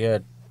 because we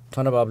had a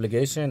ton of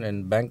obligation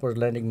and bank was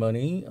lending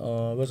money. It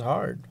was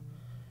hard.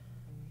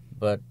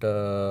 But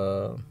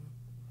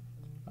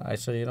I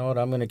said, you know what,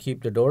 I'm going to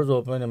keep the doors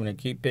open. I'm going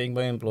to keep paying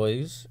my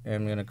employees. And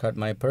I'm going to cut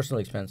my personal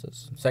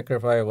expenses,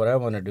 sacrifice what I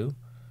want to do,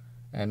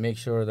 and make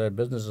sure that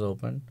business is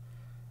open.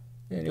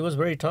 And it was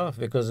very tough,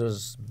 because it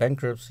was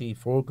bankruptcy,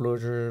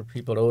 foreclosure,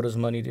 people owed us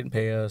money, didn't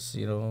pay us,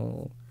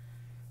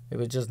 It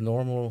was just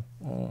normal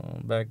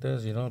back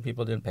then,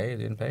 people didn't pay.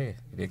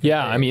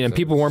 And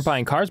people weren't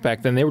buying cars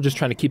back then. They were just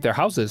trying to keep their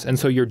houses. And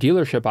so your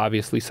dealership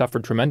obviously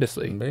suffered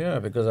tremendously. But yeah,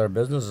 because our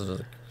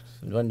business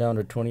went down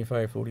to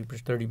 25, 40,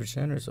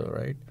 30% or so,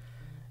 right?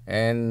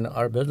 And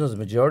our business,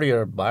 majority of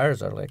our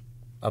buyers are like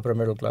upper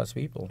middle class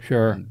people.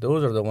 Sure. And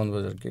those are the ones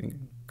that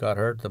got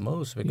hurt the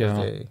most,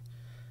 because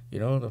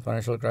the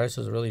financial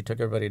crisis really took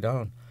everybody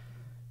down.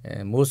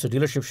 And most of the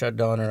dealerships shut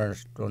down on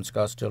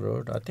Scottsdale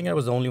Road. I think I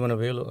was the only one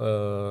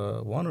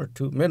available, one or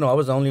two. No, I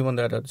was the only one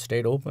that had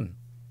stayed open.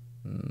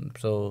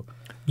 So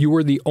you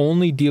were the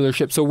only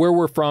dealership. So where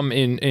we're from from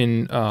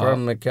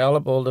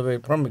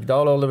McAuliffe from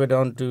McDowell all the way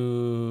down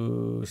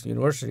to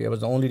University, I was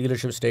the only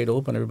dealership stayed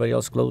open. Everybody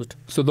else closed.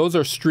 So those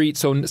are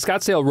streets. So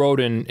Scottsdale Road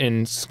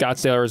in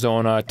Scottsdale,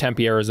 Arizona,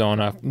 Tempe,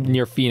 Arizona,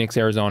 near Phoenix,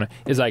 Arizona,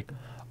 is like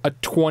a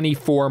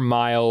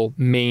 24-mile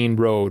main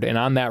road, and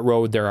on that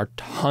road there are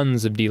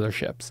tons of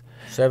dealerships.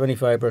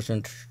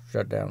 75%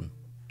 shut down.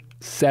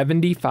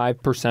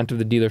 75% of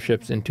the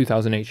dealerships in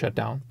 2008 shut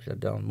down.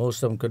 Shut down.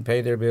 Most of them couldn't pay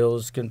their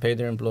bills, couldn't pay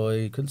their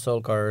employee, couldn't sell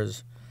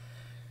cars.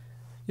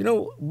 You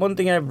know, one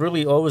thing I've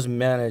really always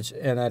managed,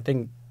 and I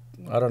think,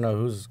 I don't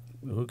know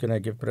who can I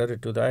give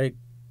credit to, that I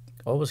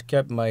always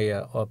kept my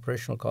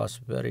operational costs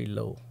very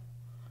low.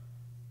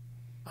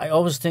 I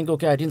always think,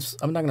 okay,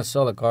 I'm not going to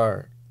sell a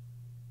car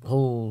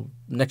whole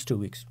next 2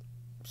 weeks.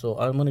 So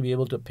I'm going to be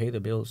able to pay the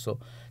bills. So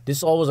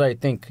this always I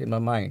think in my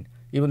mind,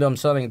 even though I'm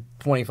selling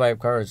 25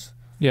 cars,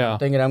 yeah,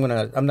 thinking I'm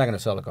not gonna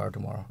sell a car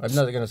tomorrow. I'm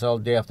not gonna sell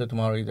the day after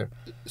tomorrow either.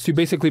 So you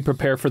basically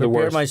prepare for the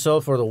worst. Prepare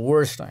myself for the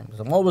worst time.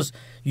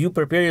 You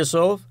prepare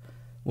yourself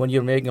when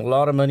you're making a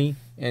lot of money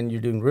and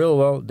you're doing real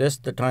well. This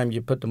the time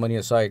you put the money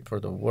aside for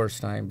the worst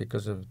time,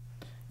 because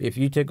if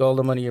you take all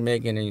the money you're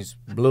making and you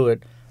blew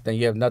it, then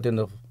you have nothing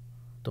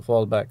to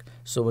fall back.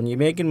 So when you're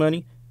making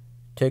money,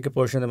 take a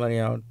portion of the money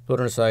out, put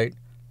it aside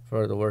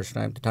for the worst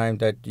time, the time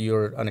that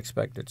you're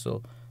unexpected.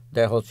 So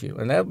that helps you.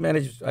 And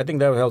I think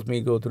that helped me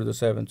go through the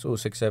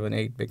 06, 7,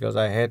 8, because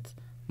I had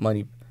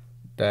money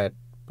that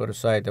put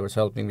aside that was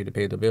helping me to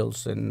pay the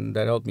bills, and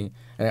that helped me.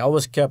 And I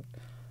always kept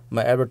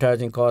my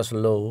advertising costs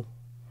low,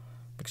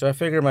 because I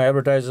figure my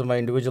advertisers, my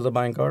individual, are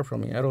buying a car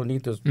from me. I don't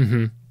need to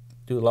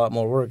do a lot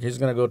more work. He's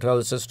going to go tell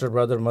his sister,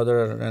 brother,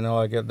 mother, and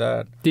I get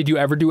that. Did you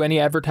ever do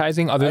any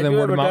advertising other than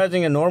word of mouth?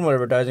 Advertising and normal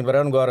advertising, but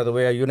I don't go out of the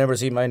way. You never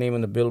see my name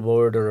in the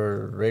billboard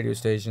or radio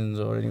stations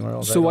or anywhere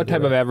else. So what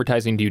type of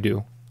advertising do you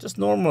do? Just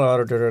normal,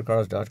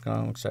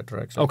 autotradercars.com, et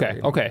cetera, et cetera. Okay,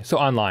 you know? okay. So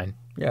online.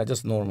 Yeah,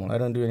 just normal. I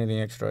don't do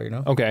anything extra, you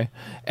know? Okay.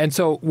 And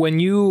so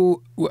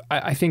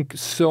I think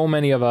so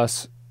many of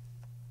us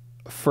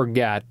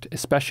forget,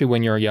 especially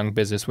when you're a young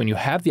business, when you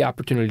have the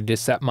opportunity to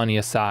set money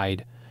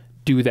aside,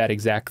 do that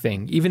exact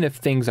thing. Even if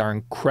things are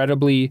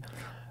incredibly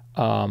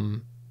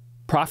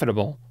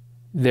profitable,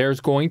 there's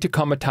going to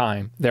come a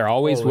time, there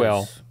always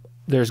will,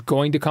 there's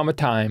going to come a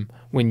time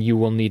when you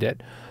will need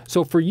it.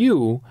 So for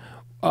you,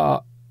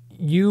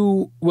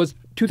 was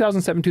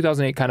 2007,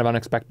 2008 kind of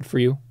unexpected for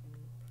you?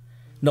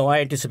 No, I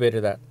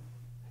anticipated that.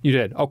 You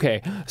did?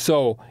 Okay.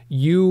 So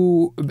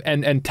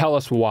and tell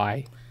us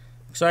why.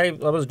 So I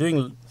was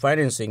doing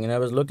financing, and I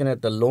was looking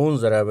at the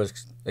loans that I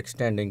was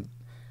extending,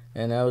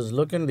 and I was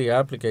looking at the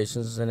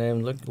applications, and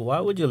I'm looking, why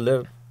would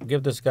you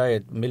give this guy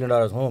 $1 million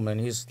home,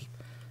 and his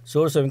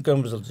source of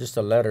income is just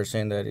a letter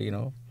saying that,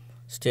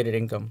 stated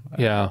income.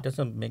 Yeah. It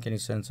doesn't make any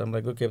sense. I'm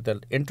like, okay, if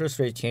the interest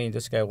rate change,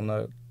 this guy will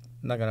not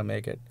going to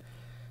make it.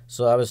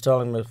 So I was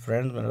telling my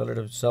friends, my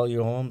relatives, sell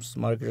your homes,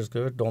 market is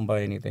good, don't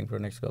buy anything for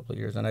the next couple of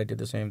years. And I did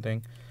the same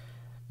thing.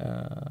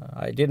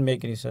 I didn't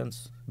make any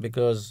sense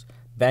because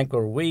banks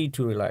were way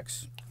too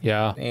relaxed.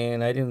 Yeah.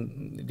 And I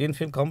didn't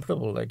feel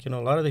comfortable. Like, a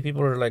lot of the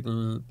people are like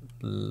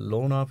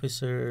loan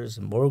officers,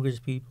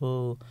 mortgage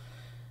people.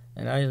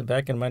 And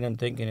back in mind, I'm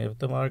thinking, if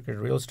the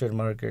real estate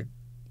market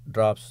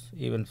drops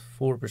even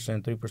 4%,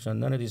 3%,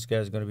 none of these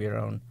guys are going to be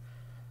around.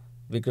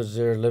 Because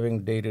they're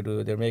living day to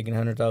day, they're making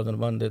 $100,000 a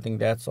month. They think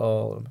that's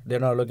all. They're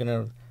not looking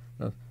at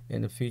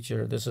in the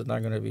future. This is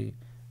not going to be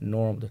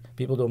normal.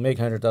 People don't make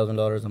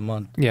 $100,000 a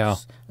month. Yeah.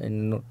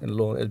 In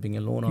loan, as being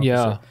a loan officer.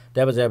 Yeah.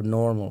 That was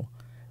abnormal.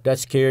 That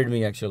scared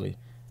me actually.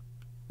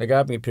 That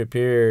got me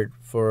prepared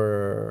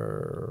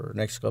for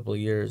next couple of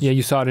years. Yeah,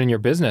 you saw it in your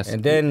business.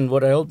 And then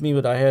what helped me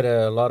with, I had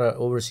a lot of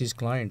overseas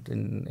clients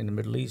in the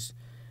Middle East,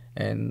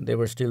 and they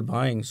were still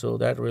buying. So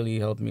that really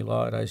helped me a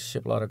lot. I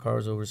shipped a lot of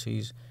cars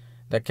overseas.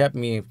 That kept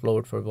me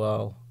afloat for a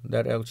while.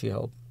 That actually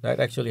helped. That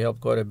actually helped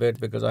quite a bit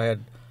because I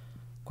had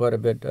quite a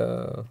bit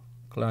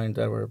clients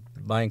that were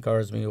buying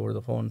cars from me over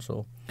the phone.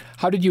 So,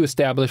 how did you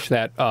establish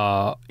that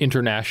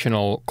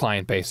international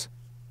client base?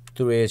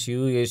 Through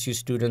ASU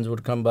students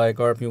would come buy a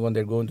car from me when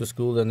they're going to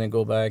school, then they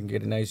go back and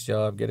get a nice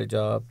job, get a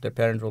job. Their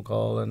parents will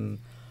call, and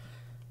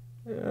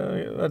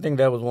I think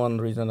that was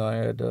one reason I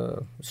had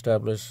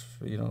established,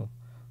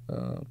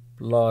 a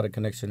lot of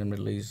connection in the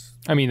Middle East.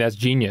 I mean, that's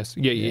genius.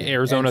 Yeah,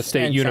 Arizona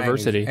State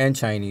University.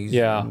 Chinese.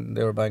 Yeah. And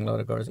they were buying a lot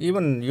of cars.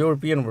 Even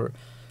European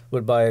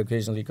would buy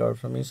occasionally cars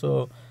from me.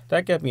 So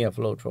that kept me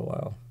afloat for a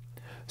while.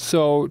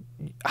 So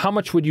how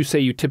much would you say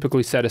you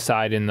typically set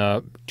aside in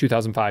the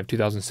 2005,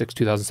 2006,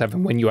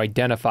 2007 when you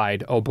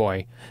identified, oh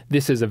boy,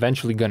 this is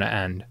eventually going to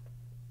end?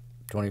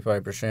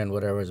 25%,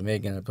 whatever I was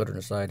making, I put it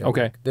aside.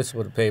 Okay. Like, this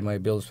would pay my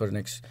bills for the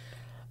next...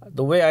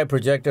 The way I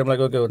projected, I'm like,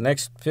 okay,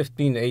 next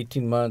 15 to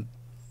 18 months,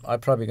 I'm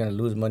probably going to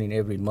lose money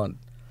every month.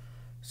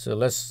 So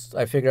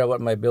I figure out what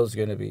my bill's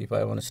going to be if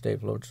I want to stay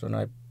afloat. So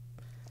I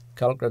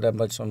calculate that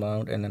much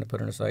amount and then I put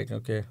it aside.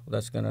 Okay,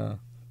 that's going to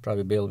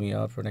probably bail me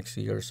out for next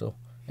year or so.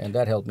 And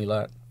that helped me a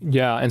lot.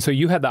 Yeah, and so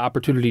you had the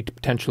opportunity to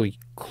potentially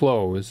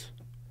close,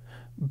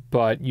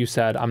 but you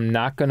said, I'm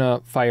not going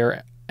to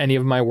fire any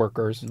of my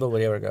workers.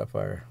 Nobody ever got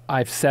fired.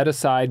 I've set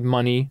aside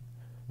money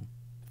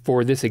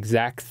for this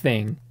exact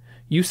thing.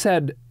 You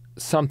said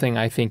something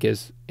I think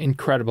is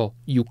incredible.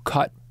 You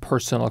cut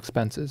personal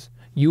expenses.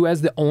 You,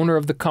 as the owner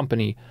of the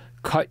company,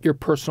 cut your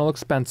personal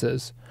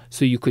expenses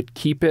so you could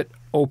keep it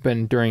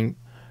open during,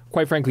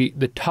 quite frankly,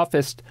 the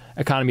toughest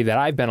economy that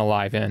I've been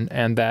alive in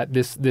and that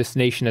this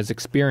nation has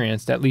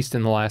experienced, at least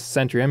in the last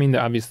century. I mean,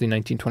 obviously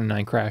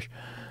 1929 crash,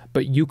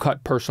 but you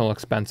cut personal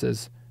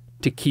expenses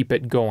to keep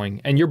it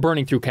going. And you're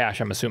burning through cash,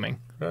 I'm assuming.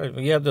 Right.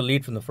 You have to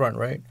lead from the front,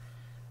 right?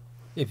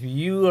 If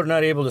you are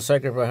not able to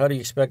sacrifice, how do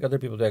you expect other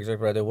people to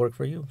sacrifice their work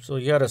for you? So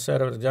you got to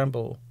set an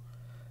example.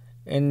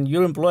 And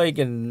your employee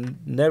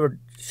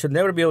should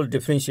never be able to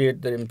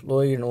differentiate the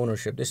employee and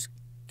ownership. This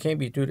can't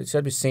be two. It's got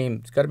to be same.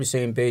 It's got to be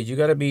same page. You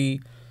got to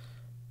be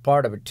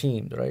part of a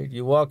team, right?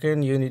 You walk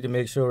in, you need to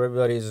make sure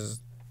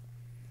everybody's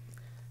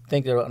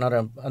think they're not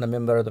a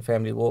member of the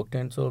family walked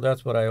in. So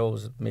that's what I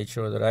always made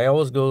sure that I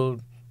always go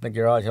to the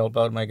garage, help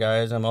out my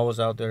guys. I'm always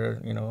out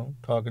there,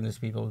 talking to these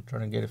people,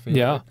 trying to get a feel.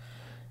 Yeah.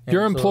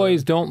 Your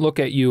employees don't look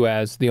at you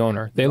as the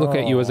owner. They look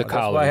at you as a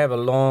colleague. That's why I have a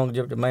long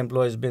job. My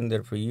employee's been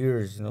there for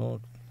years,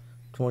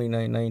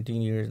 29,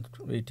 19 years,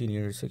 18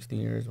 years, 16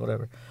 years,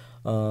 whatever.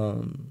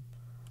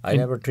 I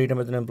never treat them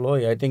as an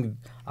employee. I think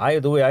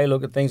the way I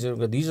look at things is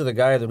these are the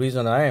guys, the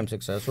reason I am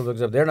successful,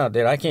 because if they're not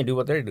there, I can't do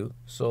what they do.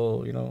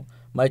 So,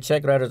 my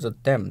check writers are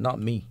them, not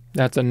me.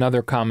 That's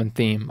another common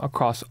theme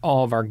across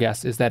all of our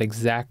guests is that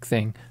exact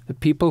thing. The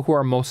people who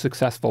are most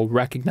successful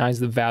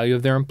recognize the value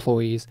of their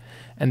employees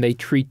and they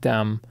treat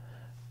them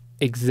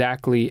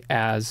exactly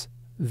as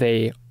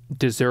they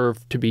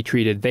deserve to be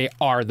treated. They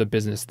are the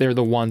business. They're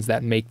the ones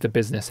that make the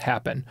business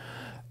happen.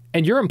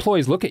 And your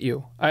employees look at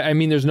you. I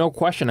mean, there's no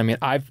question. I mean,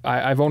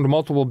 I've owned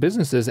multiple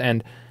businesses,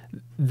 and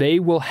they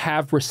will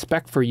have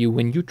respect for you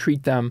when you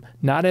treat them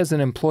not as an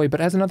employee,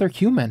 but as another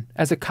human,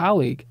 as a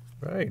colleague.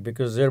 Right,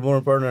 because they're more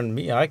important than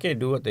me. I can't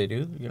do what they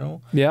do,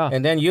 Yeah.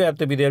 And then you have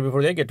to be there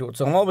before they get to it.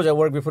 So I'm always at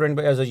work before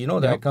anybody, as you know,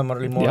 that I come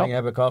early morning,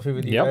 have a coffee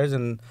with you guys,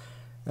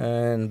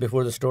 and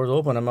before the store's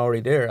open, I'm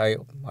already there.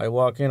 I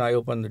walk in, I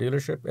open the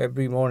dealership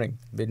every morning.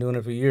 Been doing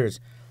it for years.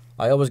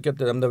 I always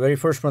I'm the very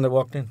first one that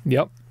walked in.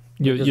 Yep.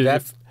 You're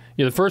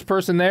the first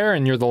person there,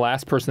 and you're the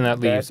last person that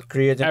leaves. That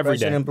creates an every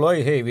day.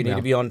 Employee. Hey, we need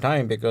to be on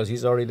time because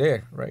he's already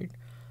there, right?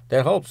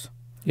 That helps.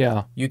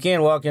 Yeah. You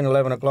can't walk in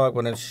 11 o'clock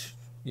when it's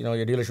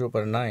your dealership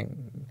open at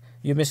 9.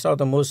 You missed out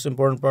the most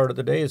important part of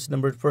the day. It's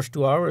the first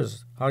 2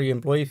 hours. How your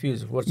employee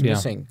feels, what's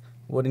missing,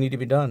 what need to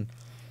be done.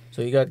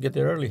 So you got to get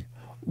there early.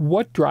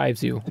 What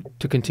drives you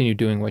to continue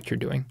doing what you're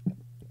doing?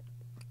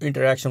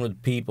 Interaction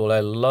with people. I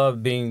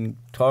love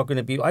talking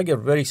to people. I get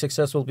very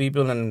successful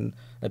people and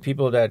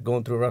people that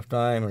going through a rough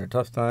time or a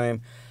tough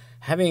time.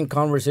 Having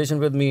conversation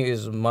with me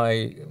is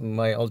my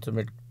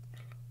ultimate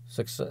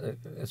success.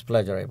 It's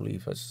pleasure, I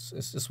believe. It's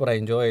just what I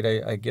enjoy.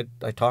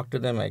 I talk to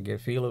them. I get a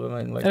feel of them.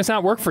 And it's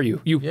not work for you.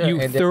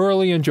 You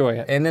thoroughly enjoy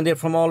it. And then they're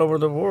from all over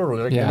the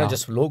world. They're not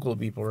just local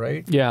people,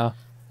 right? Yeah.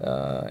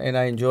 And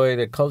I enjoy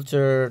the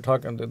culture,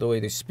 talking the way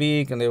they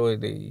speak and the way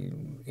they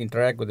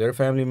interact with their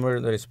family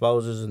members, their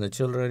spouses and the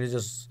children.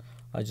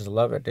 I just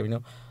love it.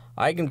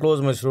 I can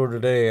close my store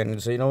today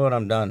and say, you know what,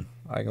 I'm done.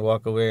 I can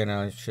walk away and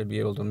I should be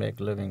able to make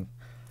a living.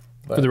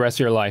 But, for the rest of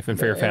your life and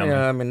for your family.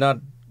 I mean, not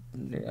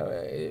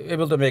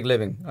able to make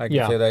living. I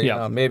can say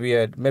that.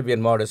 Maybe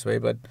in modest way,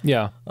 but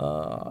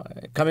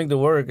coming to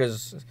work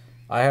is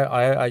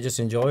I just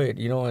enjoy it.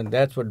 And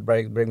that's what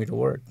brings me to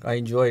work. I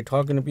enjoy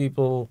talking to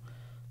people.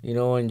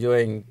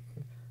 Enjoying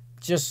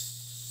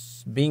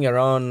just being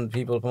around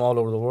people from all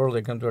over the world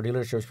that come to our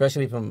dealership,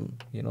 especially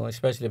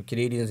if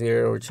Canadians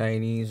here or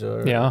Chinese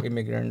or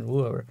immigrants,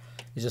 whoever.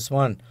 It's just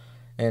fun.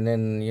 And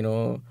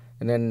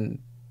then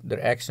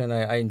their accent,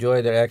 I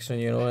enjoy their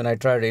accent, and I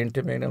try to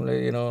intimate them,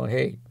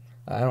 hey,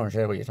 I don't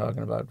understand what you're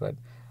talking about, but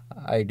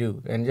I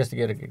do. And just to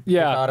get a kick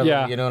out of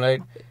them,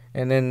 right?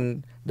 And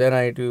then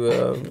I do,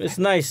 it's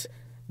nice.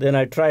 Then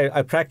I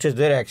practice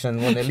their accent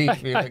when they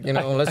leave.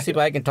 Let's see if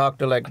I can talk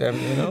to like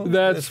them.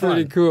 That's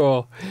pretty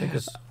cool.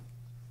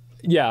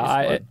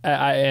 I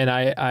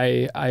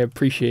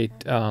appreciate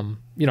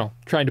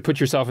trying to put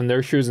yourself in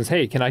their shoes and say,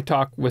 hey, can I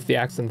talk with the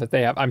accent that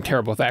they have? I'm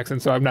terrible with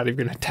accents, so I'm not even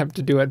going to attempt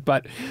to do it.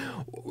 But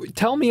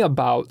tell me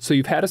about. So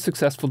you've had a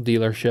successful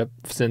dealership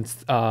since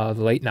the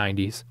late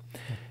 '90s,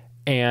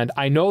 and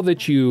I know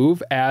that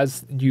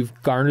as you've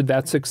garnered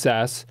that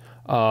success,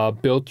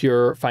 built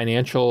your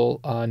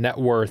financial net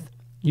worth.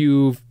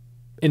 You've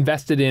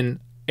invested in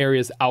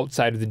areas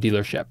outside of the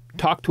dealership.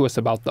 Talk to us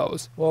about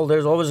those. Well,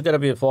 there's always got to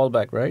be a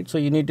fallback, right? So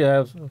you need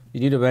to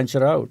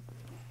venture out.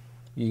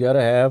 You got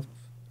to have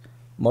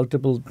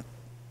multiple.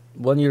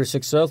 When you're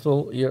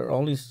successful, you're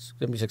only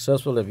going to be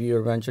successful if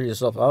you venture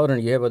yourself out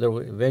and you have other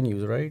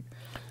venues, right?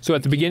 So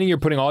at the beginning, you're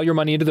putting all your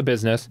money into the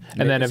business,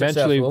 and then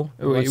eventually,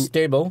 it's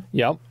stable.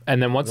 Yep.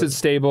 And then once it's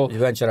stable, you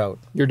venture out.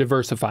 You're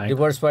diversifying.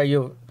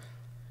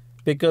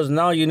 Because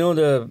now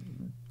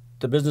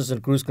the business in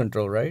cruise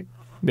control, right?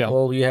 Yeah.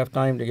 Well, you have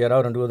time to get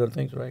out and do other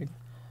things, right?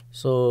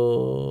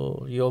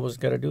 So you always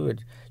got to do it.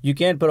 You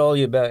can't put all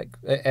your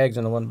eggs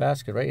in one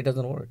basket, right? It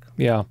doesn't work.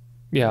 Yeah.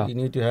 Yeah. You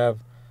need to have,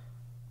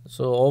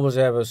 so always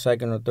have a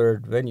second or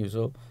third venue.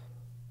 So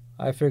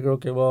I figure,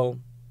 okay, well,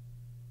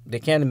 they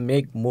can't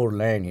make more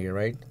land here,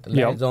 right? The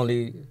land's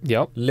only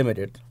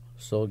limited.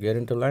 So get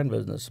into land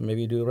business.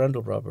 Maybe do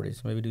rental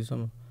properties. Maybe do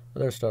some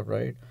other stuff,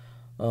 right?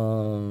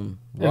 And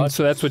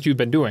so that's what you've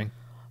been doing.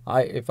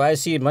 If I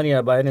see money,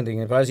 I buy anything.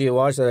 If I see a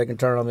watch that I can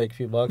turn on, make a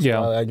few bucks,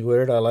 I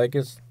wear it, I like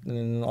it,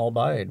 and I'll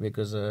buy it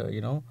because,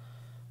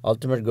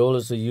 ultimate goal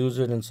is to use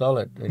it and sell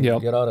it and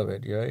get out of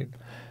it, right?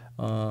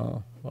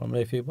 I'll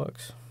make a few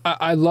bucks.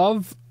 I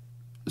love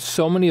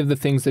so many of the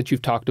things that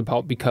you've talked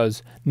about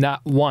because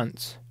not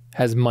once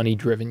has money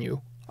driven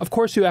you. Of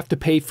course, you have to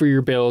pay for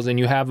your bills and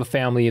you have a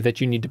family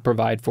that you need to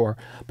provide for,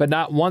 but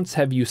not once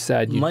have you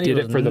said you did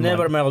it for the money. Money was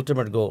never my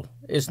ultimate goal.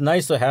 It's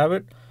nice to have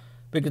it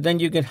because then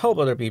you can help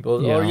other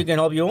people or you can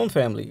help your own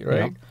family,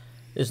 right?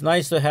 It's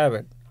nice to have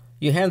it.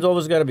 Your hands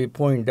always got to be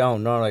pointing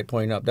down, not like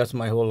pointing up. That's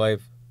my whole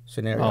life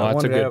scenario. Oh,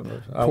 that's a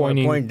good I want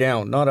to point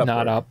down, not up.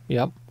 Not up,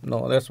 yep.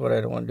 No, that's what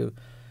I don't want to do.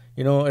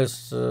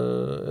 It's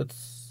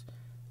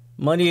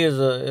money is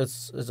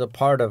a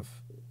part of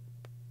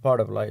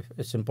life.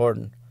 It's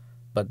important,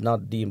 but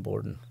not the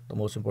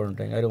most important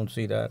thing. I don't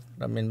see that.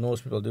 I mean,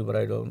 most people do, but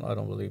I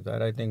don't believe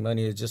that. I think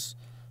money is just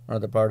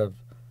another part of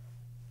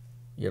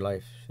your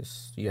life.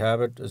 You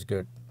have it, it's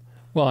good.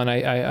 Well, and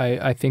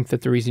I think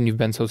that the reason you've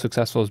been so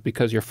successful is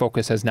because your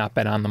focus has not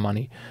been on the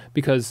money.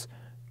 Because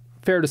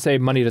fair to say,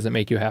 money doesn't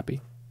make you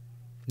happy.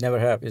 Never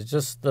have. It's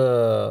just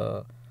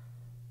the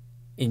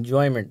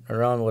enjoyment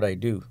around what I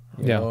do.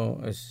 You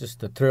know, it's just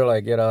the thrill I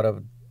get out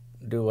of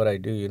do what I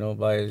do.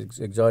 Buy an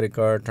exotic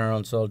car, turn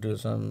around, sell to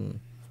some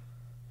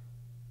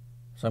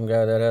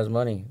guy that has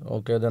money.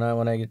 Okay, then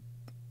when I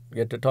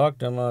get to talk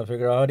to him, I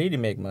figure out how did he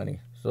make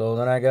money. So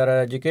then I got an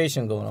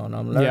education going on.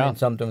 I'm learning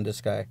something with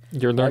this guy.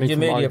 You're learning. You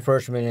made your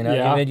first million.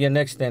 You made your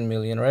next 10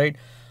 million, right?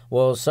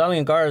 Well,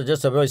 selling cars is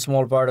just a very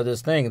small part of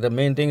this thing. The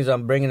main thing is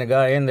I'm bringing a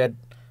guy in that,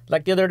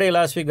 like the other day,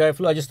 last week, I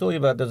just told you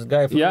about this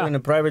guy flew in a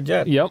private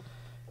jet. Yep.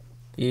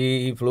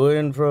 He flew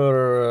in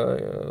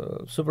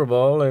for Super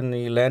Bowl and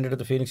he landed at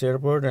the Phoenix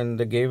airport and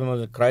they gave him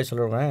a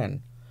Chrysler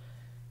van.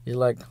 He's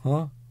like,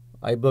 huh?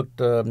 I booked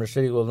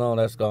Mercedes. Well, no,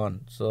 that's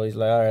gone. So he's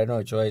like, all right,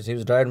 no choice. He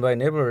was driving by a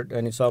neighborhood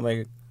and he saw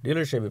my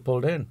dealership. He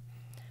pulled in.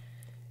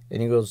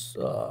 And he goes,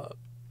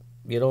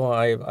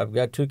 I've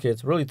got two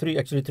kids, really three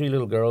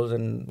little girls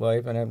and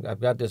wife, and I've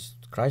got this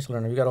Chrysler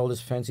and we got all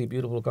these fancy,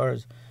 beautiful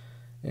cars.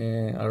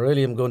 And I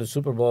really am going to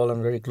Super Bowl.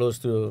 I'm very close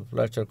to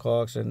Fletcher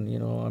Cox and,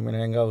 I'm going to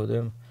hang out with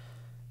him.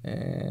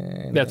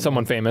 And that's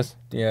someone famous?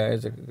 Yeah,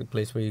 it's a good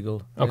place where you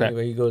go. Okay.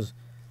 Anyway, he goes,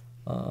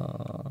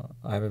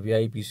 I have a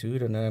VIP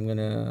suite and I'm going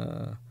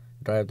to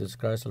drive this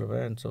Chrysler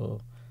van. So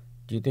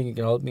do you think you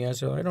can help me? I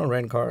said, I don't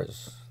rent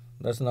cars.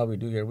 That's not what we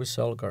do here. We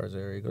sell cars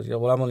here. He goes, yeah,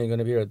 well, I'm only going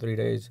to be here 3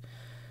 days.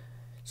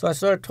 So I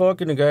started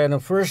talking to the guy, and the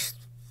first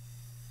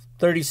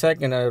 30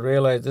 seconds, I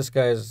realized this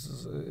guy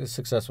is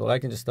successful. I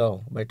can just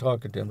tell by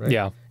talking to him, right?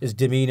 Yeah. His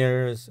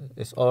demeanor,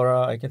 his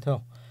aura, I can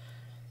tell.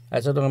 I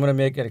said, I'm going to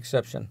make an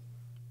exception.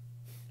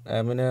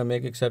 I'm going to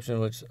make an exception,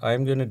 which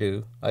I'm going to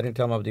do. I didn't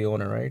tell him I'm the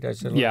owner, right? I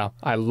said, yeah,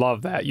 I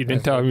love that. You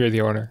didn't tell him you're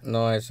the owner.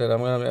 No, I said,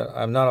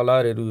 I'm not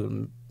allowed to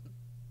do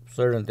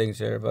certain things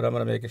here, but I'm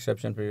going to make an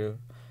exception for you.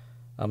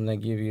 I'm going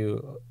to give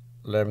you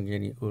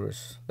Lamborghini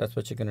Urus. That's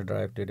what you're going to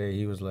drive today.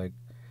 He was like...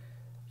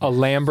 A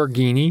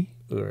Lamborghini?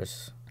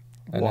 Urus.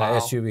 And an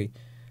SUV.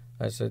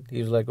 I said,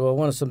 he was like, oh, I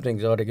want something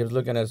exotic. He was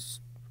looking at,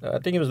 I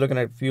think he was looking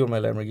at a few of my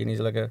Lamborghinis. He's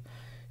like, I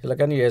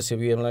need an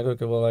SUV. I'm like,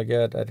 okay, well, I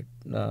got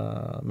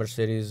a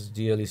Mercedes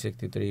GLE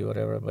 63,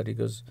 whatever. But he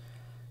goes,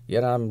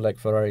 yeah, I'm like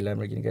Ferrari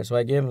Lamborghini guy. So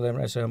I gave him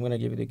Lamborghini. I said, I'm going to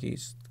give you the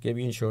keys, give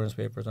you insurance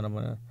papers, and I'm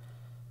going to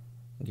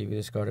give you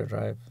this car to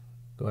drive.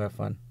 Go have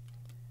fun.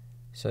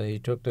 So he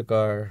took the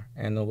car,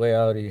 and the way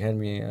out, he handed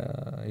me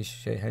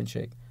a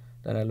handshake.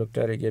 Then I looked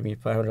at it, he gave me a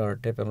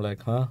 $500 tip. I'm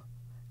like, huh?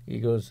 He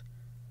goes,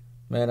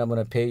 man, I'm going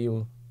to pay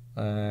you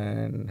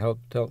and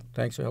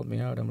thanks for helping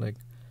me out. I'm like,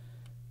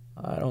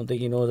 I don't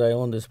think he knows I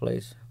own this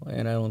place,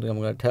 and I don't think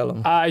I'm going to tell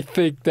him. I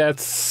think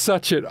that's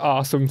such an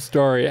awesome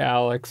story,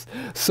 Alex.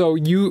 So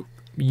you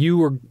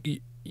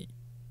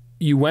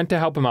went to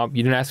help him out.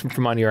 You didn't ask him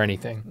for money or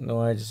anything. No,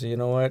 I just said, you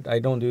know what? I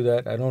don't do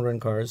that. I don't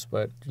rent cars,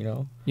 but,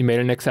 You made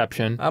an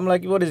exception. I'm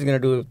like, what is he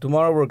going to do?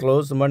 Tomorrow we're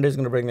closed. Monday's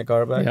going to bring the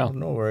car back. Yeah.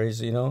 No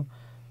worries,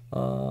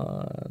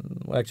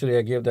 Actually,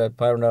 I gave that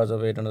 $500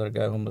 away to another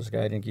guy, homeless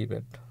guy. I didn't keep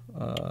it.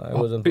 It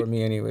wasn't for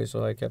me anyway,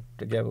 so I kept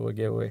the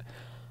giveaway.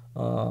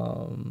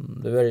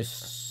 The very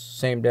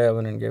same day I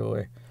went and gave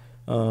away.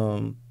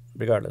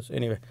 Regardless.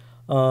 Anyway.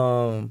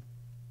 And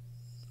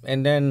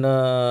then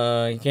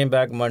he came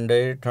back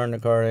Monday, turned the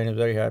car in. He was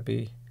very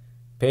happy.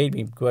 Paid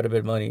me quite a bit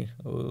of money,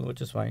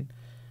 which is fine.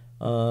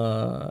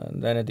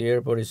 Then at the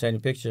airport, he sent me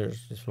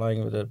pictures. He's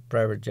flying with a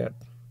private jet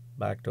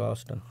back to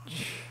Austin.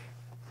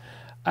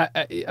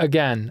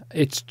 Again,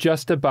 it's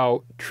just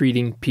about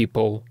treating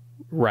people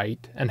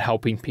right and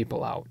helping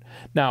people out.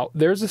 Now,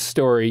 there's a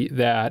story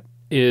that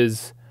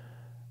is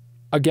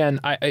again,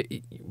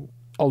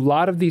 a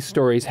lot of these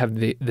stories have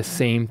the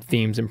same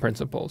themes and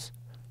principles.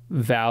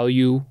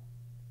 Value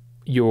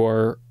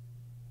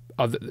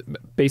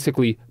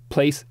basically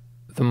place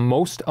the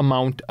most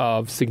amount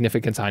of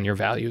significance on your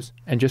values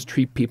and just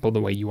treat people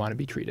the way you want to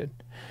be treated.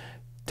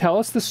 Tell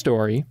us the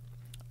story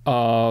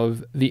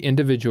of the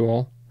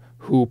individual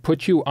who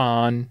put you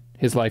on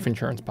his life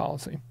insurance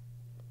policy.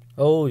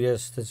 Oh,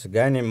 yes. There's a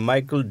guy named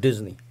Michael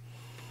Disney.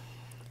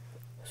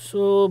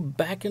 So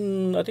back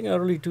in, I think,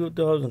 early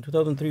 2000,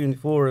 2003 and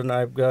 2004, and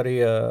I've got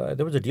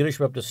there was a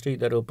dealership up the street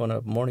that opened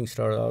up,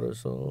 Morningstar Auto.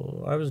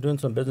 So I was doing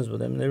some business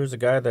with him. There was a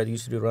guy that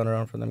used to do run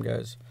around for them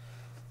guys,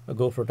 a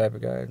gopher type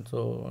of guy. And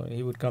so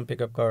he would come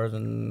pick up cars,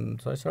 and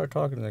so I started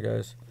talking to the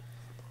guys.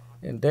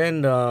 And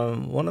then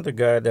one of the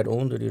guys that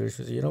owned the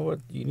dealership said, you know what,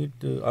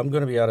 I'm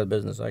going to be out of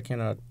business. I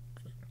cannot,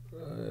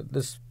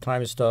 this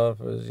time stuff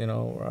is, I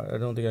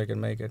don't think I can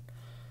make it.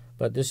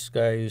 But this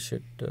guy you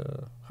should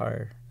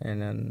hire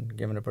and then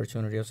give him an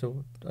opportunity. I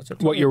said,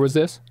 what year was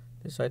this?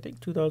 This, I think,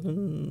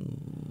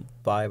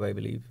 2005, I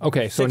believe.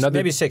 Okay, so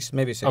maybe six,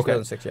 okay.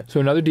 2006, yeah. So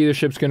another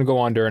dealership's going to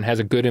go under and has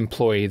a good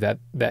employee that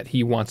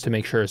he wants to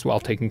make sure is well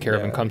taken care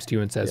of and comes to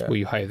you and says, will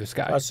you hire this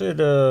guy? I said,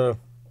 tell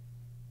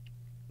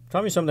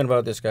me something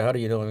about this guy. How do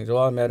you know him? He said,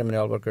 well, I met him in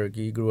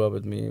Albuquerque. He grew up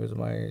with me. He was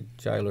my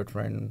childhood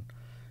friend.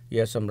 He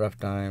had some rough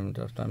time.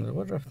 I said,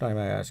 what rough time?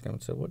 I asked him.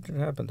 I said, what did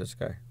happen to this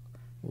guy?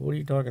 What are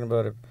you talking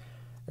about?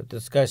 If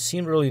this guy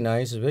seemed really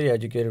nice, very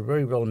educated,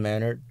 very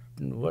well-mannered,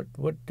 what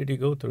did he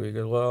go through? He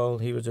goes, well,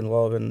 he was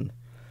involved in,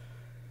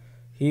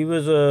 he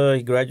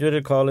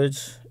graduated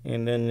college,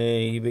 and then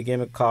he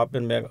became a cop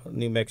in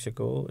New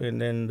Mexico,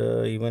 and then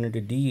he went into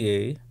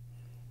DEA.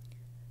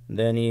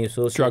 Then he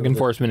associated Drug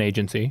Enforcement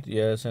Agency.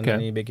 Yes, and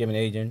then he became an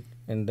agent.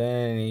 And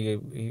then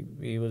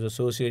he was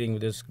associating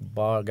with this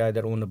guy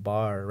that owned a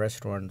bar,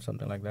 restaurant,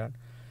 something like that.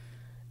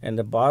 And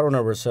the bar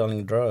owner was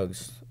selling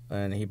drugs,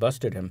 and he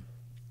busted him.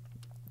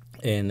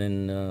 And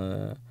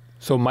then...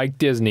 so Mike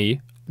Disney,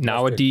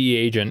 now a DEA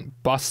agent,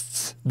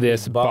 busts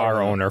this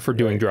bar owner for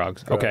doing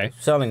drugs. Okay.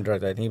 Selling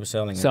drugs. I think he was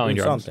selling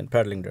drugs. Something,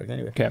 peddling drugs.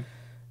 Anyway. Okay.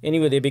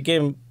 Anyway, they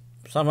became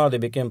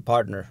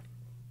partner.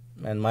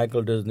 And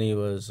Michael Disney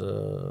was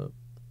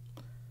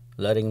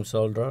letting him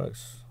sell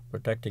drugs,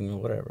 protecting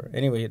him, whatever.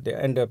 Anyway, he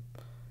ended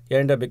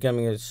up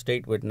becoming a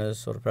state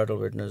witness or a federal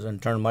witness and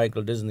turned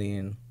Michael Disney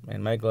in.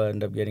 And Michael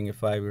ended up getting a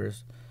 5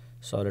 years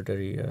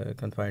solitary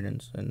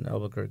confinement in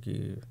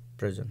Albuquerque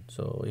prison.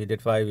 So he did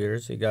 5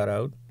 years. He got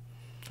out.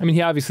 I mean,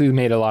 he obviously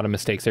made a lot of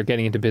mistakes. They're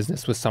getting into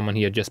business with someone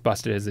he had just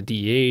busted as a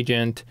DEA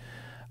agent.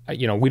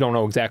 We don't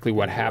know exactly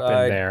what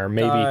happened there.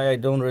 Maybe I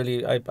don't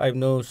really. I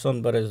know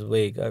some, but it's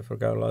vague. I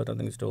forgot a lot of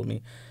things told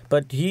me.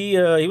 But he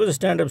was a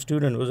stand-up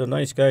student. Was a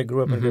nice guy.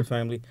 Grew up in a good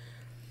family.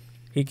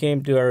 He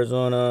came to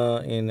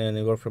Arizona, and then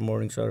he worked for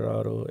Morningstar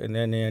Auto. And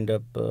then he ended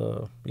up,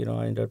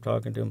 I ended up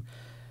talking to him.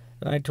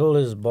 And I told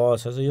his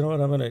boss, I said, you know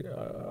what,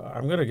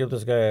 I'm gonna give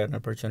this guy an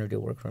opportunity to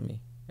work for me.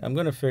 I'm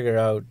gonna figure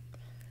out.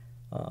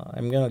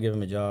 I'm gonna give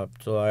him a job.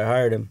 So I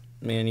hired him.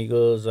 And he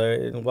goes,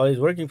 while he's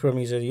working for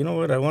me, he said, you know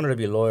what, I wanted to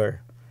be a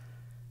lawyer.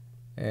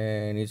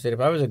 And he said, if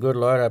I was a good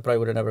lawyer, I probably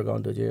would have never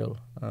gone to jail.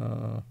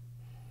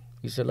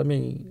 He said, let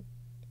me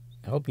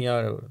help me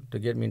out to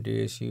get me into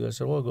ASU. I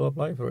said, well, go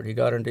apply for it. He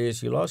got into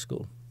ASU Law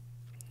School.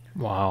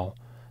 Wow.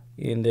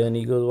 And then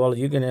he goes, well,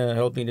 you're going to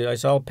help me. I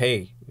said, I'll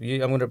pay. I'm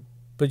going to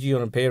put you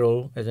on a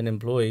payroll as an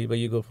employee, but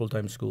you go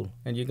full-time school.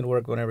 And you can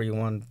work whenever you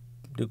want,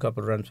 do a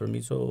couple of runs for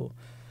me. So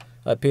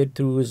I paid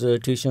through his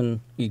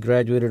tuition. He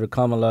graduated at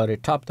cum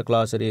laude, topped the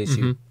class at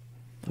ASU.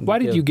 Why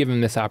did you give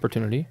him this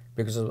opportunity?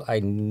 Because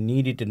I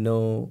needed to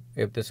know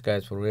if this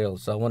guy's for real.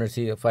 So I wanted to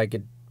see if I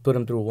could put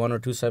him through 1 or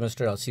 2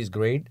 semesters. I'll see his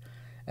grade.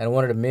 And I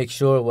wanted to make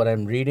sure what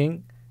I'm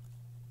reading,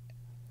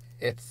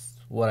 it's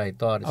what I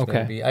thought it's going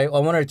to be. I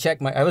wanted to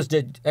check I was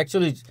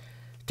actually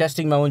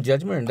testing my own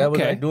judgment. That was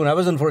what I was doing. I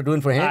wasn't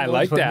doing for him. I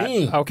like that.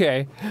 Me.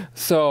 Okay.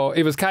 So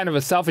it was kind of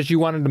a selfish. You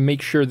wanted to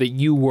make sure that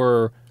you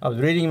were... I was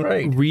reading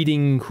right.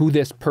 Reading who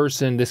this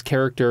person, this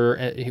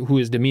character, who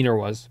his demeanor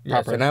was. Yes,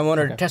 properly. And I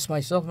wanted to test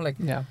myself. I'm like,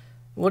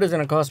 what is it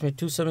going to cost me?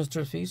 2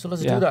 semester fees? So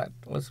let's do that.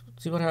 Let's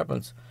see what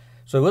happens.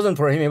 So it wasn't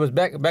for him. It was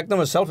back then it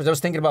was selfish. I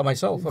was thinking about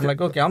myself. I'm like,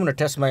 okay, I'm going to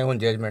test my own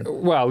judgment.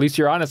 Well, at least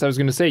you're honest. I was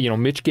going to say,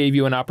 Mitch gave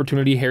you an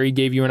opportunity, Harry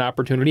gave you an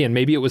opportunity, and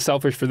maybe it was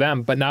selfish for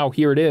them. But now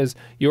here it is,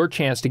 your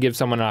chance to give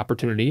someone an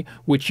opportunity,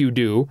 which you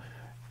do.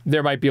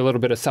 There might be a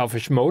little bit of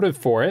selfish motive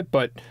for it,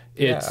 but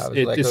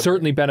it's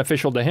certainly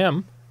beneficial to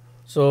him.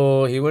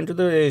 So he went to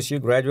the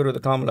ASU, graduated with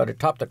the cum laude,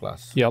 topped the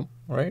class. Yep.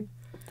 Right?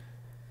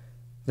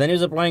 Then he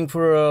was applying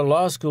for a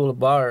law school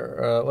bar.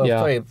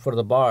 For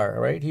the bar,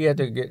 right? He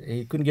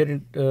couldn't get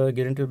into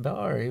the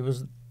bar.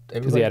 Because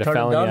he had a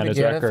felony on his record.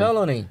 He had a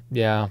felony.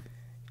 Yeah.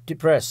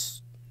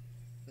 Depressed.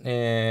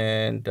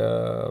 And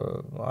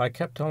I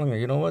kept telling him,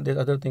 you know what? There's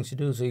other things to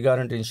do. So he got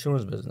into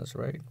insurance business,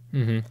 right?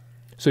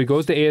 So he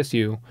goes to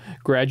ASU,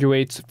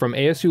 graduates from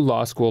ASU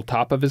Law School,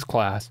 top of his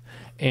class,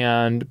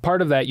 and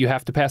part of that you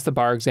have to pass the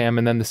bar exam,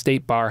 and then the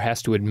state bar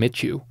has to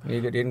admit you.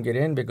 You didn't get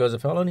in because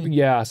of felony?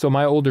 Yeah, so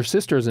my older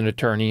sister is an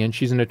attorney, and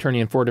she's an attorney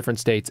in 4 different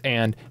states,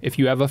 and if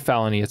you have a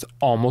felony, it's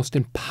almost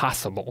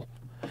impossible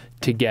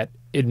to get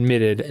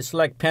admitted. It's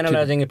like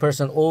penalizing a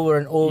person over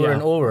and over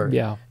and over.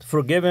 Yeah.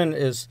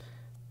 Forgiveness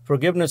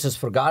is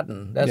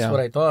forgotten. That's what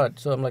I thought.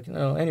 So I'm like,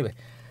 no, anyway.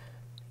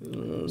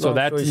 So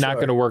that's not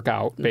going to work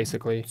out,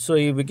 basically. So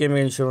he became an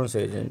insurance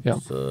agent. Yeah.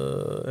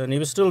 And he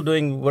was still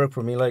doing work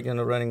for me, like,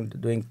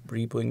 doing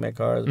repoing my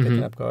cars,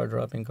 picking up cars,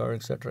 dropping cars,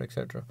 etc.,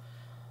 etc.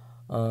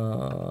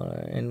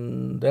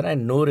 And then I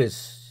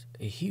noticed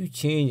a huge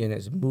change in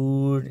his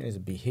mood, his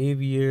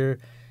behavior,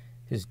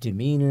 his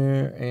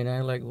demeanor. And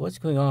I'm like, what's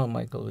going on,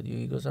 Michael, with you?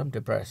 He goes, I'm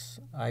depressed.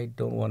 I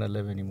don't want to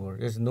live anymore.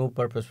 There's no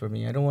purpose for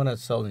me. I don't want to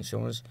sell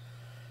insurance.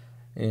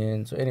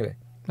 And so anyway.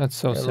 That's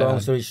so sad. Long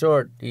story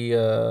short, he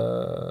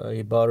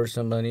borrowed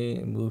some money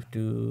and moved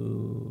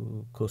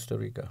to Costa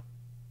Rica.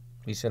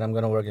 He said, I'm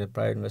going to work as a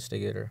private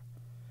investigator.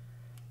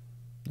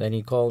 Then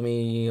he called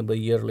me about a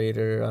year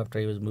later after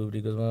he was moved.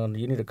 He goes, well,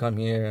 you need to come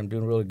here. I'm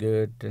doing really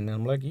good. And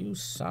I'm like, you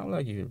sound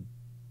like you're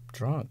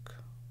drunk.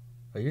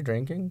 Are you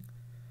drinking?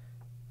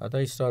 I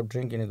thought he stopped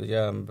drinking. He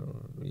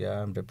goes,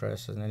 I'm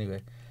depressed. And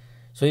anyway,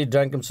 so he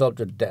drank himself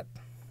to death.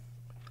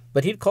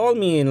 But he'd called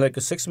me in like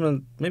a 6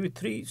 month, maybe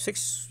 3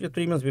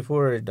 months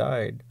before he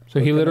died. So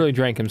he literally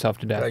drank himself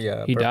to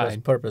death. He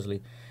died.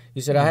 Purposely.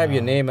 He said, I have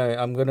your name.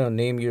 I'm going to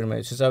name you.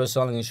 Since I was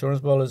selling insurance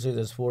policy,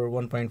 there's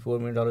 $1.4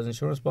 million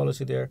insurance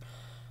policy there.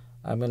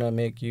 I'm going to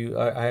make you,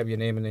 I have your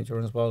name in the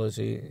insurance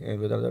policy.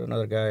 And with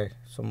another guy,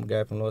 some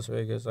guy from Las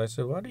Vegas, I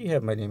said, why do you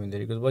have my name in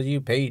there? He goes, well,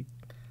 you paid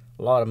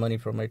a lot of money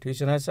for my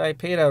tuition. I said,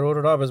 I wrote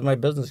it off as my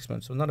business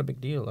expense. So not a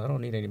big deal. I don't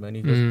need any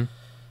money. He goes,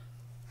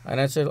 and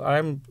I said, I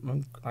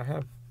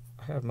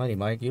have money,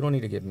 Mike. You don't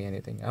need to give me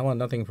anything. I want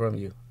nothing from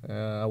you.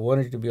 I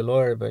wanted you to be a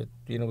lawyer, but,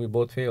 we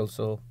both failed,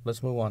 so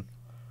let's move on.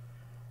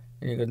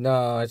 And he goes,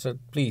 no. I said,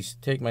 please,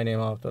 take my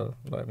name off the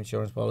life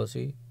insurance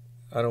policy.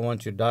 I don't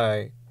want you to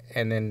die,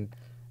 and then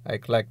I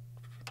collect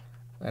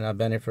and I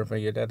benefit from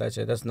your death. I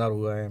said, that's not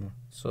who I am.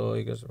 So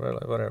he goes, well,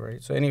 whatever.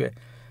 So anyway,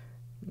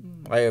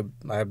 I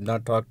have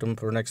not talked to him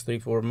for the next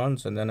 3-4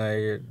 months, and then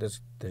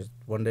there's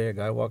one day a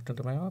guy walked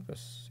into my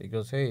office. He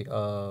goes, hey,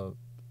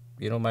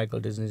 Michael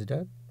Disney's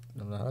dead?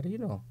 I'm like, how do you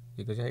know?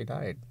 He goes, yeah, he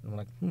died. I'm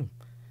like,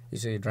 He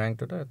said he drank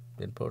to death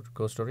in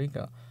Costa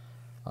Rica.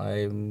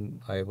 I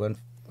went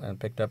and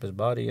picked up his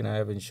body, and I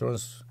have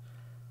insurance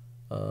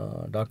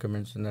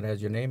documents, and that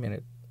has your name in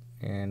it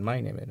and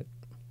my name in it.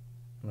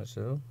 I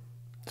said, oh.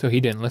 So he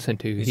didn't listen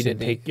to you. He didn't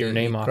take your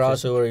name off.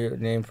 Cross over your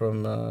name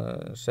from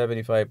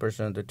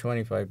 75% to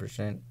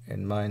 25%,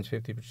 and mine's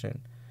 50%.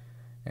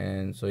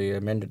 And so he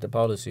amended the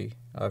policy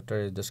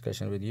after a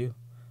discussion with you.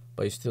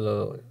 But he's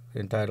still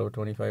entitled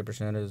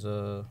 25% as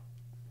a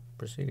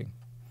proceeding.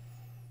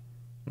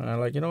 And I'm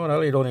like, you know what? I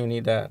really don't even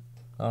need that,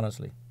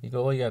 honestly. You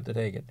go, well, you have to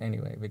take it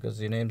anyway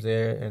because your name's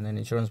there, and then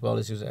insurance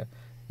policies,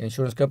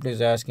 insurance company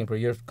is asking for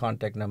your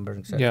contact number,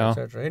 etc.,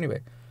 etc.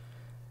 Anyway,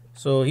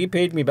 so he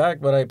paid me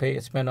back what I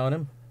spent on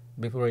him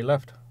before he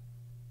left.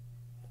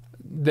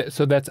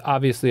 So that's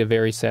obviously a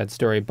very sad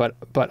story. But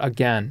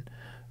again,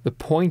 the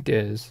point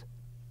is,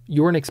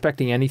 you weren't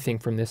expecting anything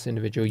from this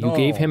individual. You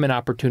gave him an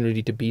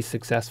opportunity to be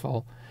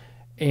successful,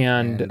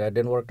 and that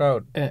didn't work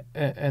out.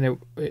 And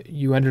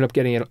you ended up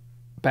getting it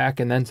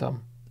back and then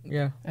some.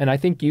 Yeah. And I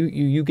think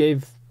you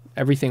gave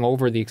everything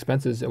over the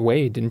expenses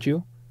away, didn't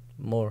you?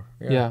 More.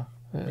 Yeah.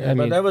 I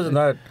mean, that was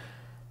not.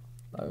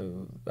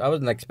 I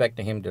wasn't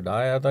expecting him to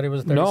die. I thought he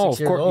was 36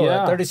 years old.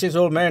 Yeah. A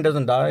 36-year-old man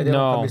doesn't die. They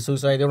don't commit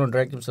suicide. They don't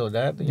drink themselves to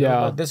death. You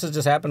know, this has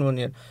just happened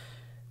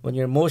when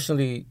you're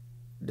emotionally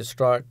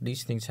distraught.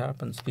 These things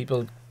happen.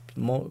 People.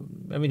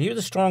 I mean, he was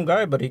a strong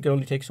guy, but he could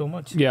only take so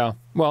much. Yeah,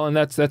 well, and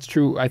that's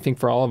true, I think,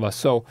 for all of us.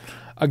 So,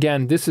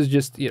 again, this is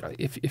just,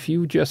 if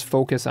you just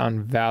focus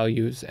on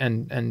values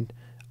and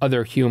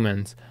other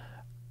humans,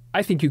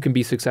 I think you can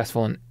be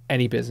successful in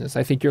any business.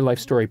 I think your life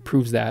story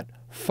proves that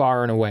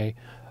far and away.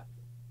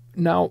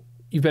 Now,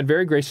 you've been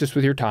very gracious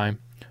with your time.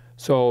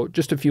 So,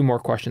 just a few more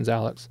questions,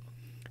 Alex.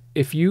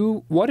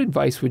 What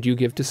advice would you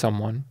give to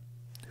someone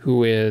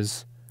who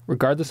is,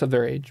 regardless of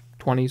their age,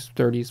 20s,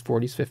 30s,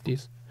 40s,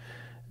 50s,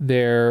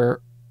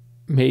 they're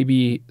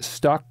maybe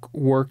stuck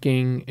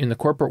working in the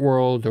corporate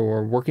world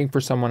or working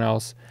for someone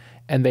else,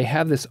 and they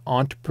have this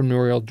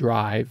entrepreneurial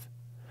drive,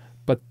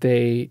 but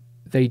they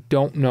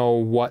don't know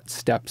what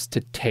steps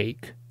to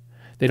take.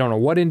 They don't know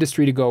what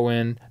industry to go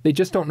in. They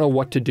just don't know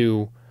what to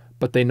do,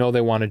 but they know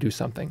they want to do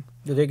something.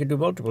 They could do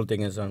multiple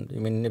things. I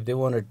mean, if they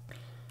wanted,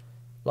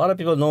 a lot of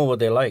people know what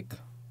they like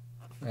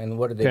and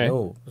what do they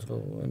know.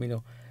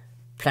 So,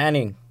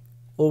 planning,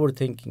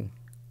 overthinking,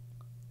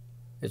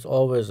 it's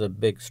always a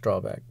big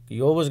drawback.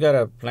 You always got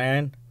to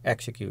plan,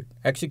 execute.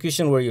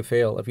 Execution where you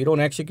fail. If you don't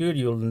execute,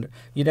 you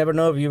never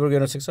know if you were going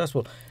to be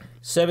successful.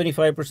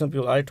 75% of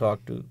people I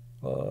talk to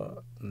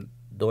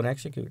don't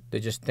execute.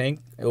 They just think,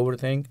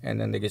 overthink, and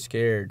then they get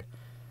scared.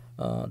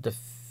 The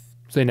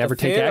So they never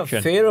take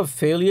action. Fear of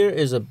failure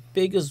is the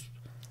biggest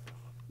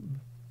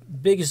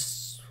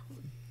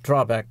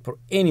drawback for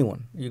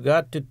anyone. You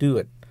got to do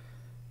it.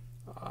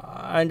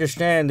 I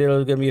understand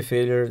there's going to be a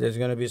failure. There's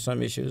going to be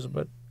some issues,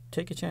 but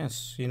take a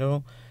chance,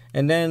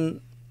 And then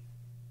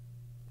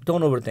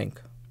don't overthink.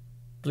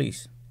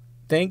 Please.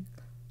 Think,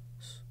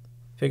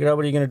 figure out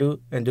what you're going to do,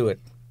 and do it.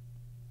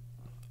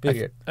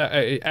 Period.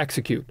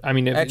 Execute. I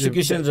mean,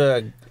 execution's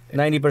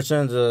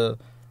 90%.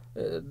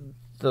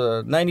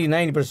 The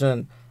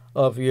 90%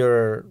 of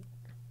your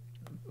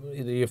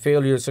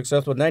failure is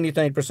successful.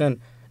 99%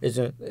 is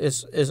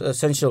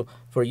essential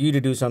for you to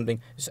do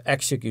something. Is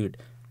execute.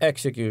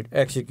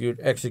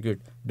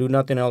 Do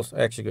nothing else.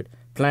 Execute.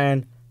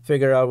 Plan.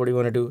 Figure out what you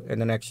want to do,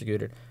 and then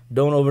execute it.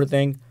 Don't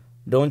overthink.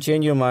 Don't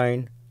change your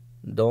mind.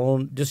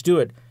 Don't just do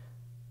it.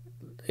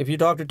 If you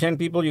talk to 10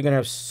 people, you're gonna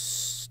have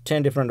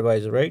 10 different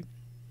advisors, right?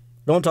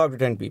 Don't talk to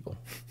 10 people.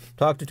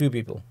 Talk to 2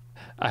 people.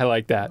 I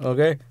like that.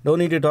 Okay? Don't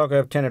need to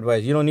have 10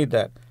 advisors. You don't need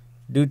that.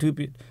 Do 2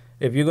 people.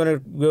 If you're going to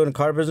go in a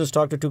car business,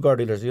 talk to 2 car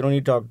dealers. You don't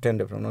need to talk to 10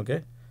 different,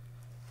 okay?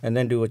 And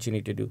then do what you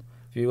need to do.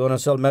 If you want to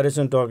sell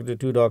medicine, talk to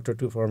 2 doctors,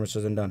 2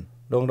 pharmacists, and done.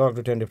 Don't talk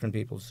to 10 different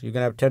people. So you're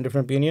going to have 10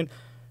 different opinions,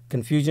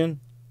 confusion,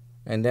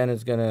 and then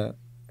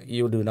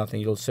you'll do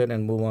nothing. You'll sit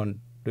and move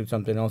on, do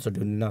something else, or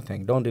do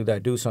nothing. Don't do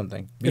that. Do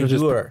something. Be a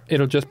doer.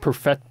 It'll just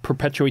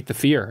perpetuate the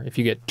fear if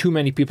you get too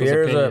many people's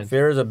opinions.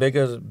 Fear is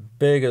the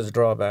biggest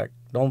drawback.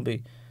 Don't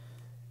be.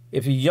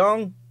 If you're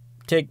young,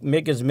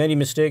 make as many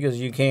mistakes as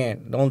you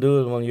can. Don't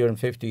do it when you're in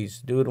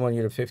 50s. Do it when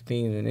you're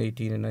 15 and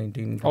 18 and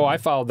 19. Oh, I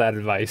followed that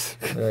advice.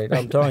 Right,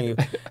 I'm telling you.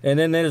 And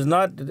then there's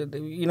not,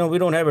 we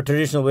don't have a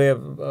traditional way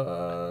of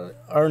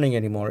earning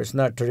anymore. It's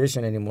not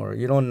tradition anymore.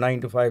 You don't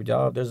 9-to-5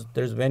 job. There's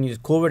venues.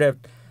 COVID have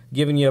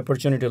given you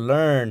opportunity to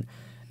learn,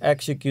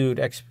 execute,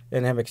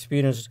 and have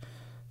experience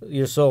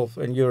yourself.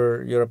 And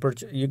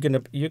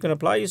you can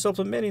apply yourself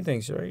to many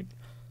things, right?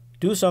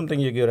 Do something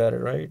you're good at it,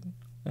 right?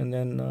 And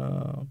then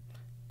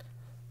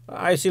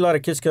I see a lot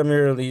of kids come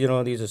here,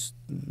 these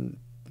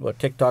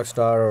TikTok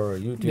star or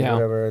YouTube or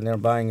whatever, and they're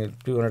buying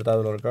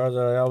 $200,000 cars.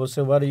 I always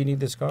say, why do you need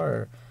this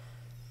car?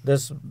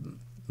 This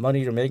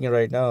money you're making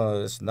right now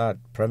is not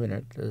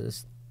permanent.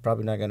 It's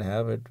probably not going to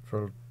have it.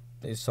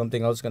 Is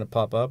something else going to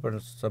pop up, or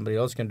somebody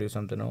else can do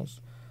something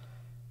else?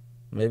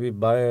 Maybe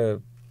buy a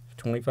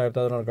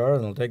 $25,000 car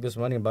and they'll take this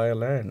money and buy a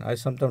land. I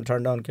sometimes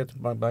turn down kids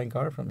buying a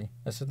car from me.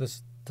 I said,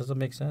 this doesn't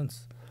make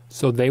sense.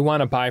 So they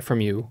want to buy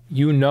from you.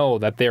 You know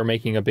that they're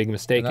making a big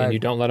mistake, and you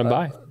don't let them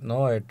buy.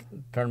 No, I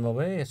turn them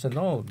away. I said,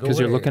 no, because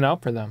you're looking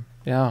out for them.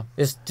 Yeah.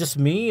 It's just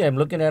me. I'm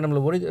looking at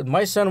him.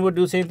 My son would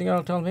do the same thing.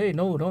 I'll tell him, hey,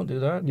 no, don't do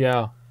that.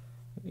 Yeah.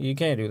 You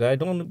can't do that.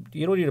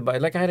 You don't need to buy.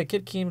 Like I had a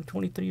kid came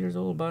 23 years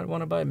old,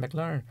 want to buy a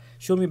McLaren.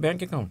 Showed me a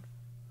bank account.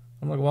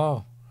 I'm like,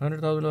 wow,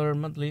 $100,000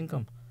 monthly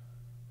income.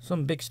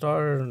 Some big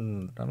star.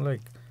 And I'm like,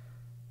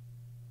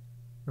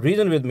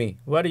 reason with me.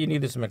 Why do you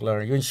need this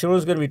McLaren? Your insurance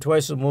is going to be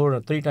twice as more or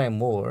 3 times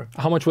more.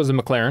 How much was the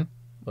McLaren?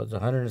 It was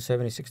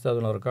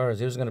 $176,000 cars.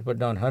 He was going to put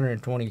down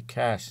 $120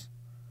 cash.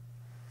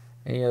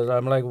 And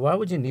I'm like, why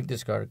would you need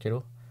this car,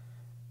 kiddo?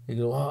 He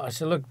goes, well, I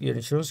said, look, your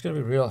insurance is going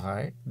to be real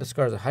high. This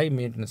car is a high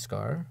maintenance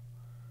car.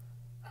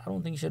 I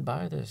don't think you should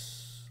buy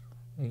this.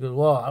 He goes,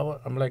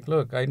 well, I'm like,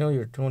 look, I know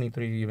you're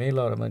 23. You made a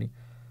lot of money.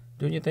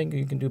 Don't you think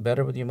you can do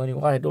better with your money?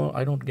 Well, I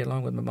don't get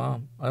along with my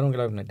mom. I don't get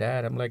along with my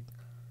dad. I'm like,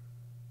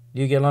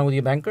 do you get along with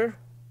your banker?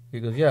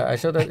 He goes, yeah. I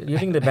said, you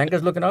think the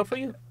banker's looking out for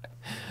you?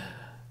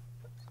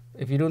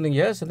 If you don't think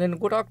yes, then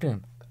go talk to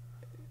him.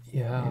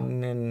 Yeah.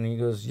 And then he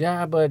goes,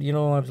 yeah, but,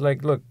 I was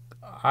like, look,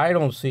 I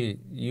don't see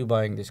you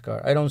buying this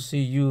car. I don't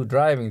see you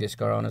driving this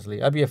car,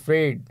 honestly. I'd be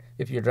afraid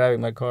if you're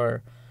driving my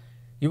car.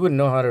 You wouldn't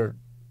know how to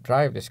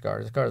drive this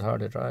car. This car is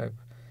hard to drive.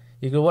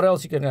 He goes, what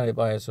else you can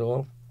buy?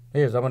 So,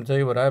 I'm going to tell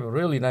you what. I have a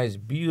really nice,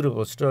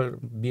 beautiful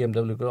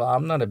BMW car.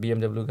 I'm not a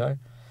BMW guy.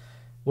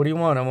 What do you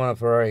want? I want a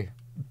Ferrari.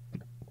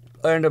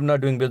 I end up not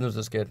doing business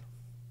with this kid.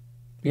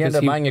 He ended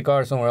up buying a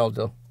car somewhere else,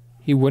 though.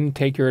 He wouldn't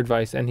take your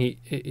advice, and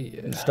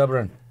he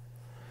stubborn.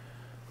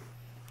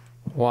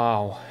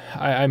 Wow.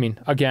 I mean,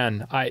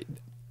 again,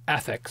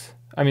 ethics.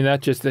 I mean,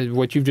 that's just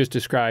what you've just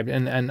described.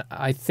 And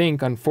I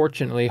think,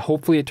 unfortunately,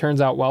 hopefully it turns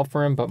out well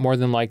for him, but more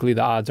than likely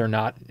the odds are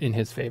not in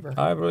his favor.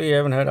 I really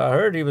haven't heard. I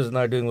heard he was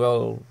not doing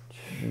well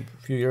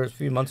a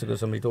few months ago,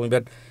 somebody told me.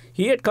 But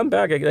he had come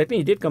back. I think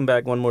he did come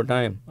back one more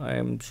time. I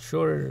am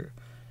sure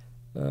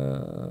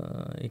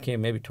he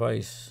came maybe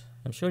twice.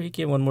 I'm sure he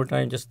came one more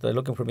time just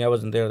looking for me. I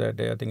wasn't there that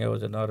day. I think I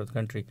was out of the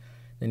country.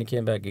 Then he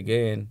came back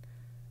again,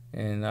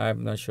 and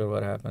I'm not sure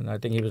what happened. I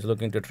think he was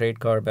looking to trade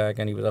car back,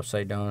 and he was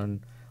upside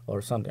down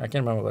or something. I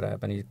can't remember what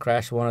happened. He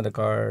crashed one of the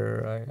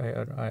car.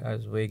 I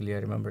vaguely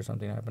remember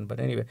something happened.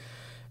 But anyway,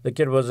 the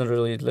kid wasn't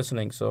really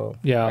listening, so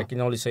yeah. I can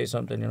only say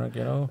something,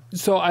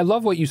 So I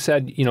love what you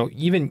said.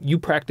 Even you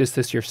practice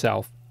this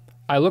yourself.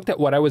 I looked at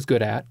what I was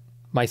good at,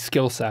 my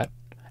skill set,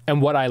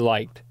 and what I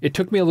liked. It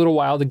took me a little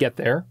while to get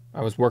there.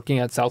 I was working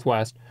at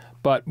Southwest,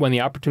 but when the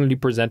opportunity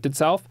presented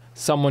itself,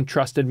 someone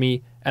trusted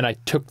me and I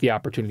took the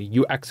opportunity.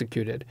 You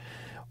executed.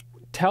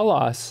 Tell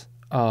us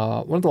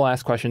one of the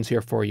last questions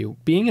here for you.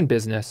 Being in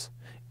business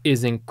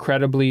is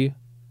incredibly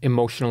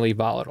emotionally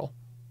volatile.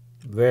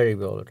 Very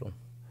volatile.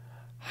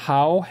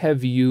 How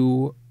have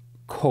you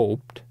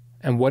coped,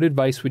 and what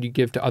advice would you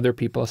give to other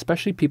people,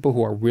 especially people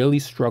who are really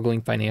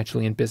struggling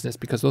financially in business?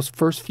 Because those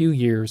first few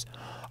years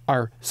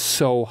are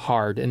so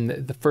hard. And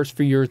the first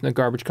few years in the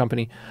garbage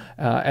company,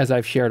 as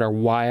I've shared, are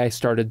why I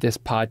started this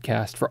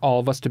podcast, for all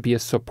of us to be a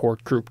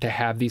support group, to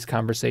have these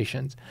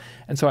conversations.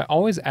 And so I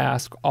always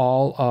ask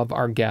all of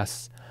our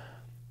guests,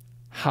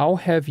 how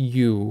have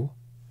you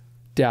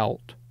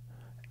dealt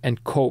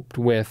and coped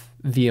with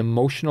the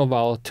emotional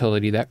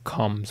volatility that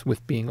comes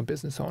with being a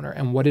business owner?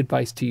 And what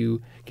advice can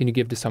you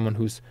give to someone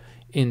who's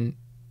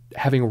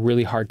having a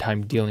really hard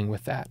time dealing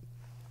with that?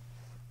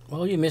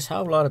 Well, you miss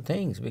out a lot of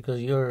things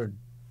because you're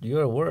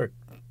at work.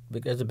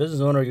 Because as a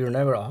business owner, you're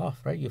never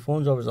off, right? Your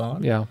phone's always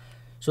on. Yeah.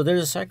 So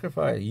there's a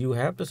sacrifice. You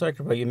have to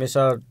sacrifice. You miss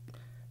out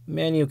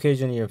many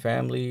occasions in your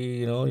family.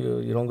 You know,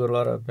 you don't go to a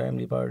lot of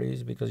family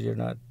parties because you're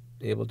not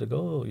able to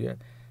go. Yeah,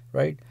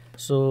 right?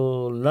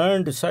 So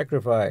learn to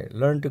sacrifice.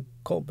 Learn to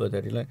cope with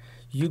it.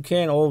 You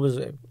can't always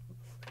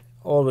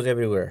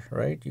everywhere,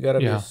 right? You got to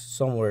be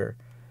somewhere.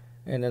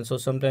 And then so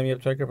sometimes you have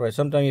to sacrifice.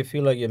 Sometimes you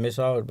feel like you miss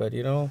out, but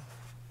the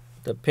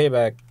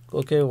payback.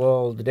 Okay,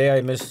 well, the day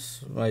I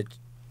miss my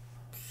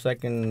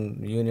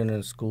second union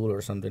in school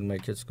or something, my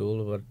kid's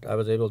school, but I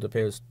was able to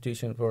pay a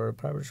tuition for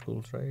private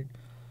schools, right?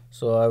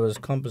 So I was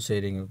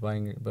compensating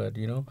buying it, but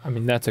I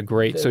mean, that's a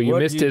great. So you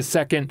missed his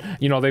second.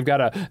 They've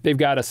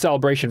got a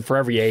celebration for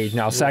every age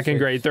now. Second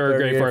grade, third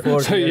grade,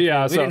 fourth. So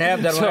yeah, we didn't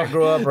have that when I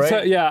grew up, right?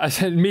 So, yeah,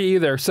 me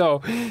either.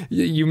 So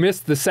you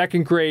missed the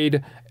second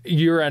grade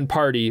year-end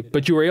party,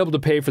 but you were able to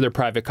pay for their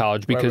private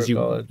college because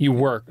you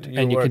worked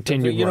and you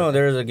continued. So,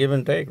 there's a give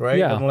and take, right?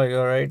 Yeah. I'm like,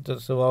 all right,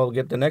 so I'll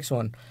get the next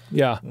one.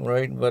 Yeah.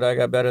 Right, but I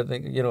got better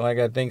things. I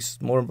got things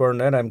more important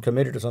than that. I'm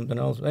committed to something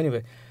else.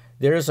 Anyway.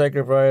 There is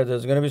sacrifice.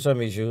 There's going to be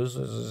some issues.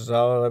 This is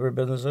how every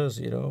business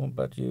is,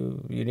 But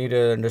you need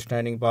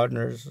understanding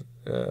partners,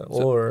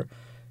 or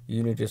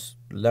you need to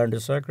learn to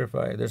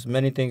sacrifice. There's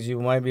many things you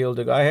might be able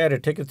to. I had a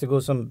ticket to go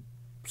some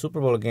Super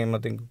Bowl game, I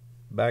think,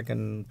 back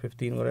in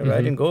 15, whatever. Mm-hmm.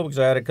 I didn't go because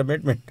I had a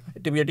commitment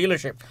to be a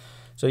dealership.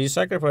 So you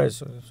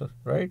sacrifice,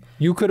 right?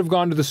 You could have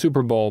gone to the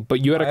Super Bowl,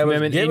 but you had a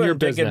commitment in your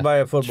business. I was given a ticket by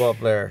a football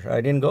player.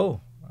 I didn't go.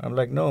 I'm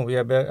like, no,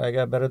 I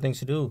got better things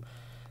to do.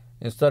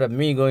 Instead of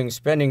me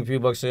spending a few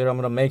bucks here, I'm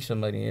going to make some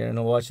money here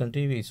and watch some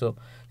TV. So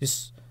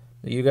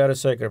you got to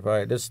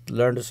sacrifice. Just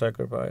learn to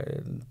sacrifice,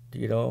 and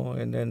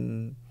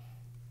then,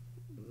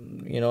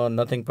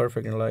 nothing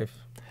perfect in life.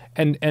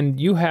 And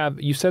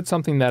you said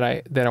something that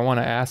I want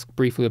to ask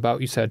briefly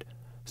about. You said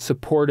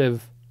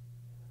supportive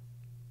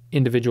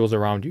individuals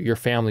around you, your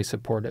family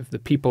supportive, the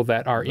people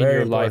that are in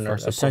your life are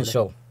supportive.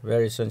 Essential,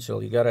 very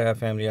essential. You got to have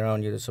family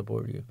around you to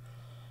support you.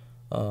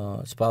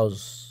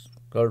 Spouse,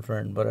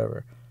 girlfriend,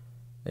 whatever.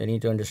 They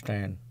need to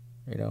understand,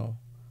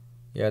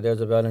 Yeah,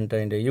 there's a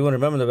Valentine's Day. You want to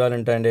remember the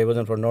Valentine's Day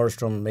wasn't for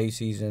Nordstrom,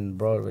 Macy's, and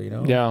Broadway,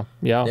 Yeah.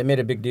 They made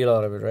a big deal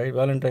out of it, right?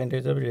 Valentine's Day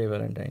is every day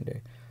Valentine's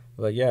Day.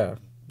 But yeah,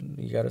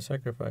 you got to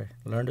sacrifice.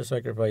 Learn to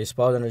sacrifice. Your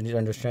spouse needs to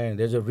understand.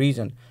 There's a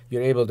reason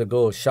you're able to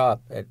go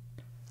shop at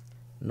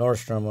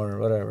Nordstrom or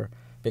whatever,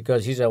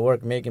 because he's at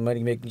work making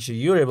money, making sure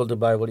you're able to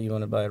buy what you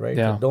want to buy, right?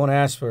 Yeah. So don't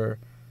ask for,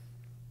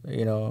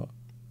 him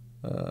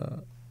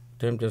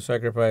to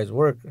sacrifice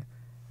work.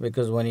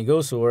 Because when he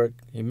goes to work,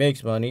 he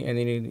makes money, and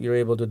then you're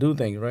able to do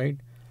things, right?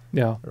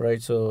 Yeah.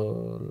 Right.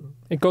 So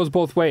it goes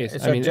both ways.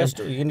 You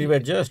need to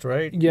adjust,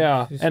 right?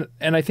 Yeah,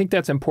 and I think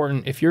that's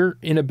important. If you're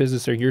in a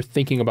business or you're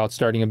thinking about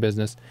starting a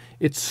business,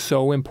 it's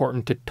so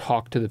important to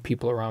talk to the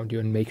people around you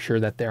and make sure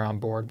that they're on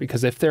board.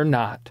 Because if they're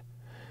not,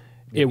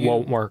 it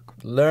won't work.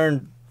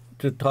 Learn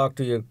to talk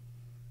to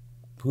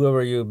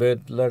whoever you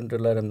with. Learn to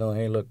let them know,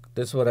 hey, look,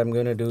 this is what I'm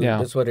going to do. Yeah.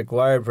 This is what's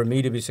required for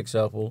me to be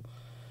successful.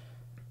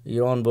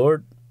 You're on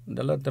board.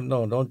 Then let them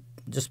know. Don't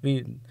just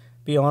be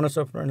honest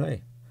up front.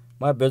 Hey,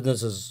 my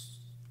business is,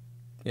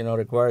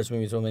 requires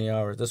me so many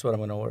hours. This is what I'm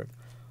going to work.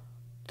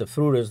 The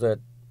fruit is that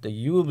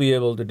you will be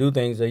able to do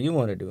things that you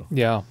want to do.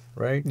 Yeah.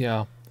 Right?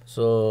 Yeah.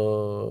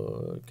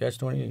 So,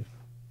 catch-22.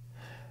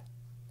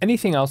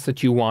 Anything else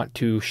that you want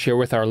to share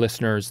with our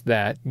listeners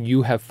that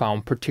you have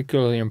found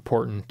particularly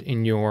important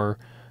in your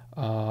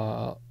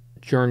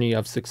journey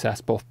of success,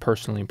 both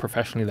personally and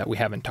professionally, that we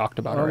haven't talked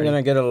about already? I'm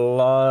going to get a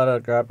lot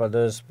of crap on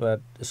this,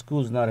 but the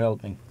school's not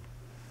helping.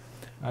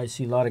 I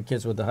see a lot of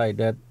kids with the high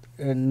debt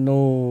and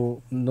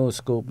no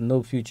scope,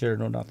 no future,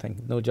 no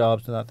nothing, no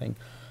jobs, nothing.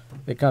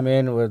 They come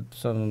in with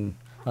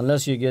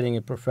unless you're getting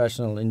a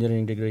professional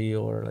engineering degree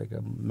or like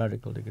a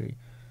medical degree,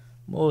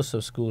 most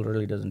of school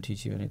really doesn't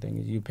teach you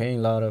anything. You're paying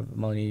a lot of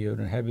money, you're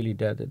heavily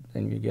indebted,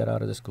 and you get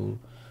out of the school,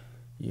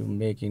 you're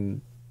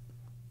making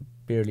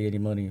barely any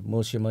money.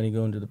 Most of your money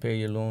going to pay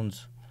your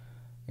loans.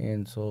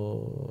 And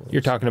so...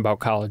 You're talking about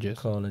colleges.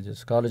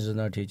 Colleges are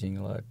not teaching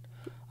a lot.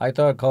 I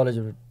thought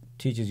college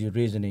teaches you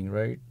reasoning,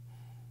 right?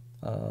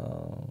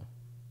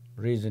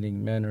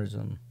 Reasoning,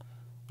 mannerism,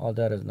 all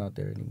that is not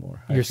there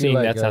anymore. You're seeing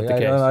that's not the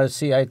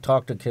case. I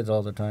talk to kids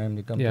all the time.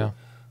 They come to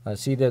I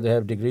see that they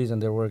have degrees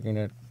and they're working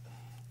at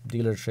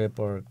dealership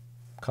or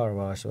car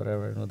wash,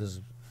 whatever.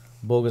 This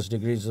bogus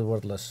degrees are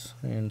worthless.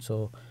 And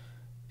so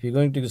if you're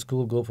going to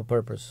school, go for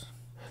purpose.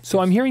 So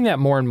I'm hearing that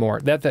more and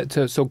more.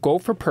 So go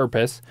for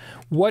purpose.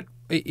 What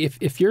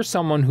if you're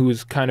someone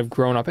who's kind of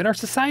grown up, and our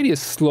society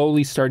is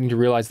slowly starting to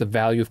realize the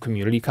value of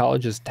community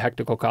colleges,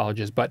 technical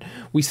colleges, but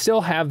we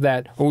still have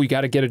that, you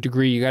got to get a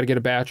degree, you got to get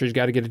a bachelor's, you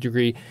got to get a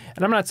degree.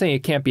 And I'm not saying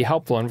it can't be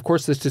helpful. And of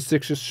course, the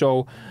statistics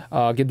show,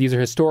 these are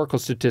historical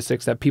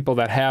statistics, that people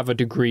that have a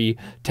degree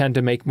tend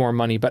to make more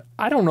money. But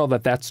I don't know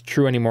that that's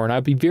true anymore. And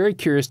I'd be very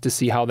curious to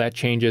see how that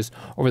changes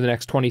over the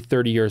next 20,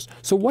 30 years.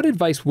 So what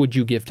advice would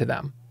you give to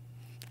them,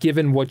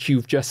 given what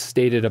you've just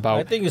stated about?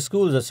 I think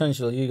school is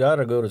essential. You got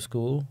to go to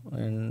school,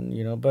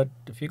 and but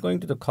if you're going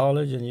to the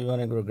college and you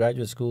want to go to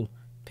graduate school,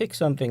 pick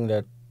something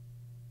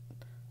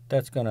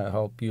that's going to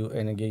help you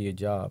and get you a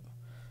job.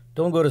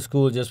 Don't go to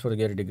school just to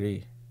get a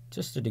degree.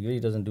 Just a degree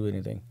doesn't do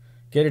anything.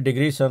 Get a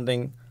degree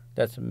something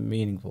that's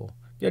meaningful.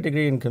 Get a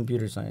degree in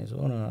computer science,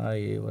 or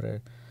IA,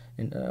 whatever,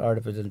 in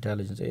artificial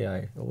intelligence,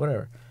 AI, or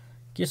whatever.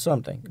 Get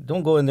something.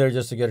 Don't go in there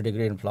just to get a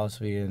degree in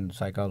philosophy and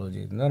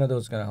psychology. None of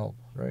those going to help,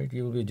 right?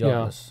 You will be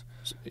jobless.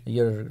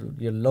 Yeah.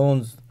 Your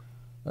loans,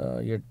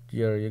 you're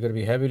going to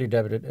be heavily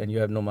debited, and you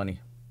have no money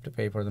to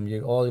pay for them.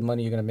 All the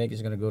money you're going to make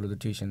is going to go to the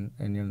tuition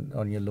and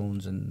on your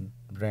loans and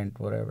rent,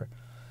 whatever.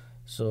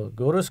 So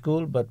go to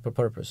school, but for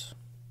purpose.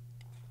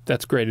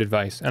 That's great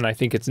advice, and I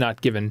think it's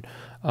not given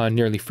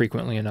nearly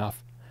frequently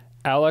enough.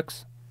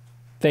 Alex,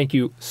 thank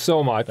you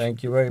so much.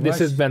 Thank you very much. This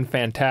has been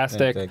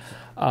fantastic.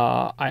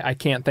 I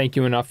can't thank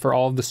you enough for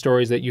all of the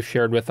stories that you've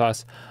shared with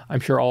us. I'm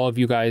sure all of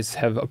you guys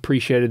have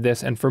appreciated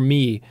this. And for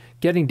me,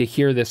 getting to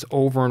hear this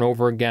over and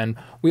over again,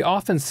 we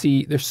often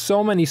see there's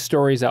so many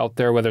stories out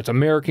there, whether it's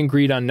American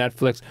Greed on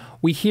Netflix,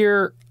 we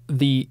hear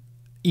the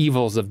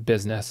evils of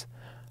business.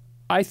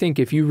 I think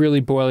if you really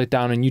boil it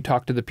down and you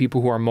talk to the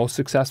people who are most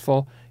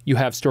successful, you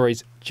have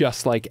stories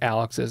just like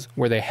Alex's,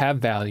 where they have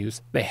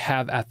values, they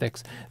have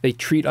ethics, they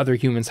treat other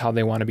humans how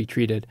they want to be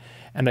treated.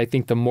 And I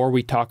think the more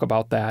we talk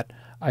about that,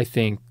 I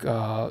think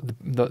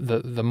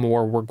the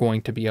more we're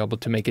going to be able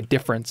to make a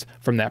difference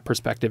from that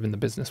perspective in the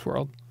business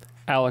world.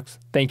 Alex,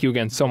 thank you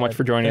again so much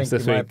for joining us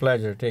this week. My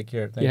pleasure. Take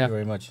care. Thank you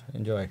very much.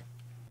 Enjoy.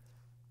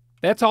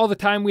 That's all the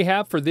time we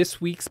have for this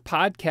week's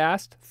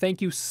podcast.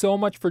 Thank you so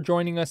much for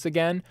joining us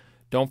again.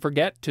 Don't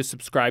forget to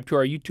subscribe to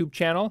our YouTube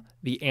channel,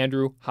 The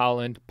Andrew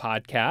Holland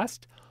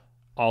Podcast.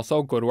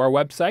 Also, go to our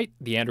website,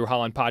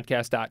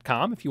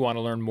 theandrewhollandpodcast.com, if you want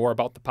to learn more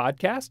about the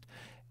podcast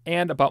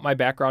and about my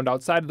background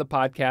outside of the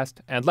podcast.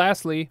 And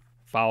lastly,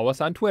 follow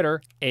us on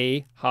Twitter,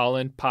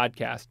 @Holland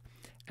Podcast.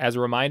 As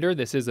a reminder,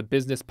 this is a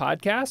business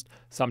podcast.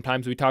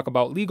 Sometimes we talk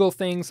about legal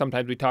things,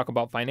 sometimes we talk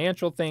about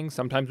financial things,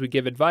 sometimes we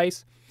give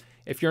advice.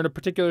 If you're in a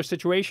particular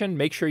situation,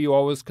 make sure you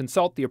always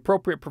consult the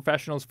appropriate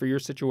professionals for your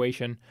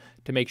situation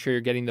to make sure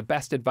you're getting the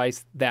best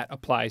advice that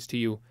applies to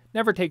you.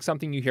 Never take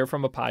something you hear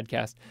from a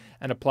podcast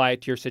and apply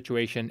it to your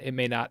situation. It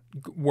may not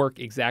work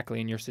exactly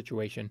in your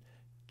situation.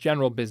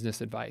 General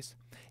business advice.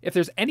 If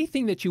there's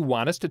anything that you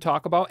want us to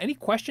talk about, any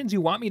questions you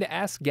want me to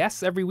ask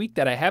guests every week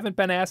that I haven't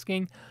been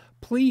asking,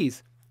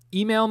 please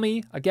email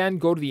me. Again,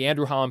 go to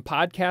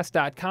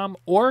theandrewhollandpodcast.com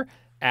or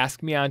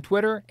ask me on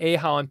Twitter,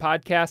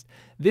 @HollandPodcast.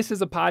 This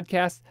is a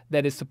podcast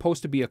that is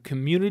supposed to be a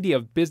community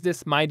of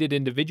business-minded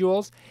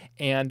individuals,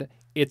 and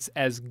it's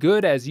as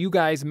good as you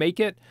guys make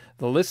it.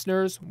 The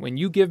listeners, when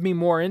you give me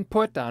more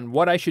input on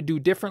what I should do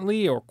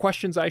differently or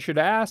questions I should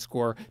ask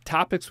or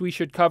topics we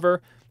should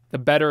cover, the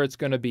better it's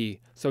going to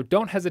be. So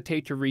don't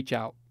hesitate to reach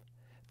out.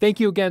 Thank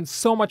you again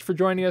so much for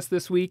joining us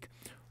this week.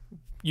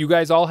 You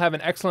guys all have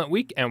an excellent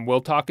week, and we'll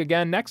talk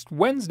again next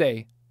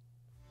Wednesday.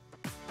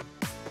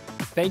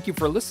 Thank you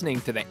for listening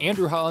to the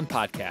Andrew Holland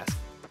Podcast.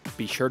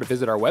 Be sure to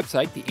visit our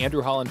website,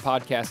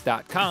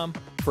 theandrewhollandpodcast.com,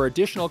 for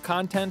additional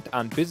content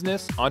on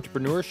business,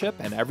 entrepreneurship,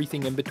 and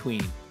everything in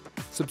between.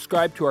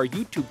 Subscribe to our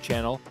YouTube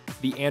channel,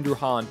 The Andrew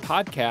Holland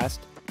Podcast,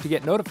 to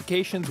get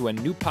notifications when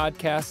new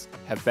podcasts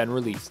have been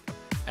released.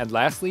 And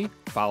lastly,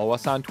 follow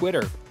us on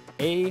Twitter,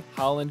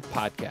 @Holland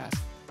Podcast.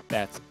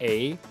 That's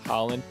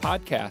 @Holland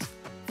Podcast,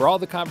 for all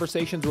the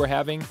conversations we're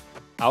having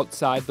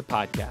outside the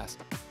podcast.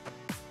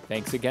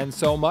 Thanks again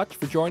so much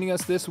for joining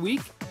us this week.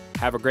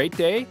 Have a great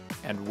day,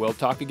 and we'll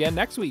talk again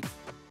next week.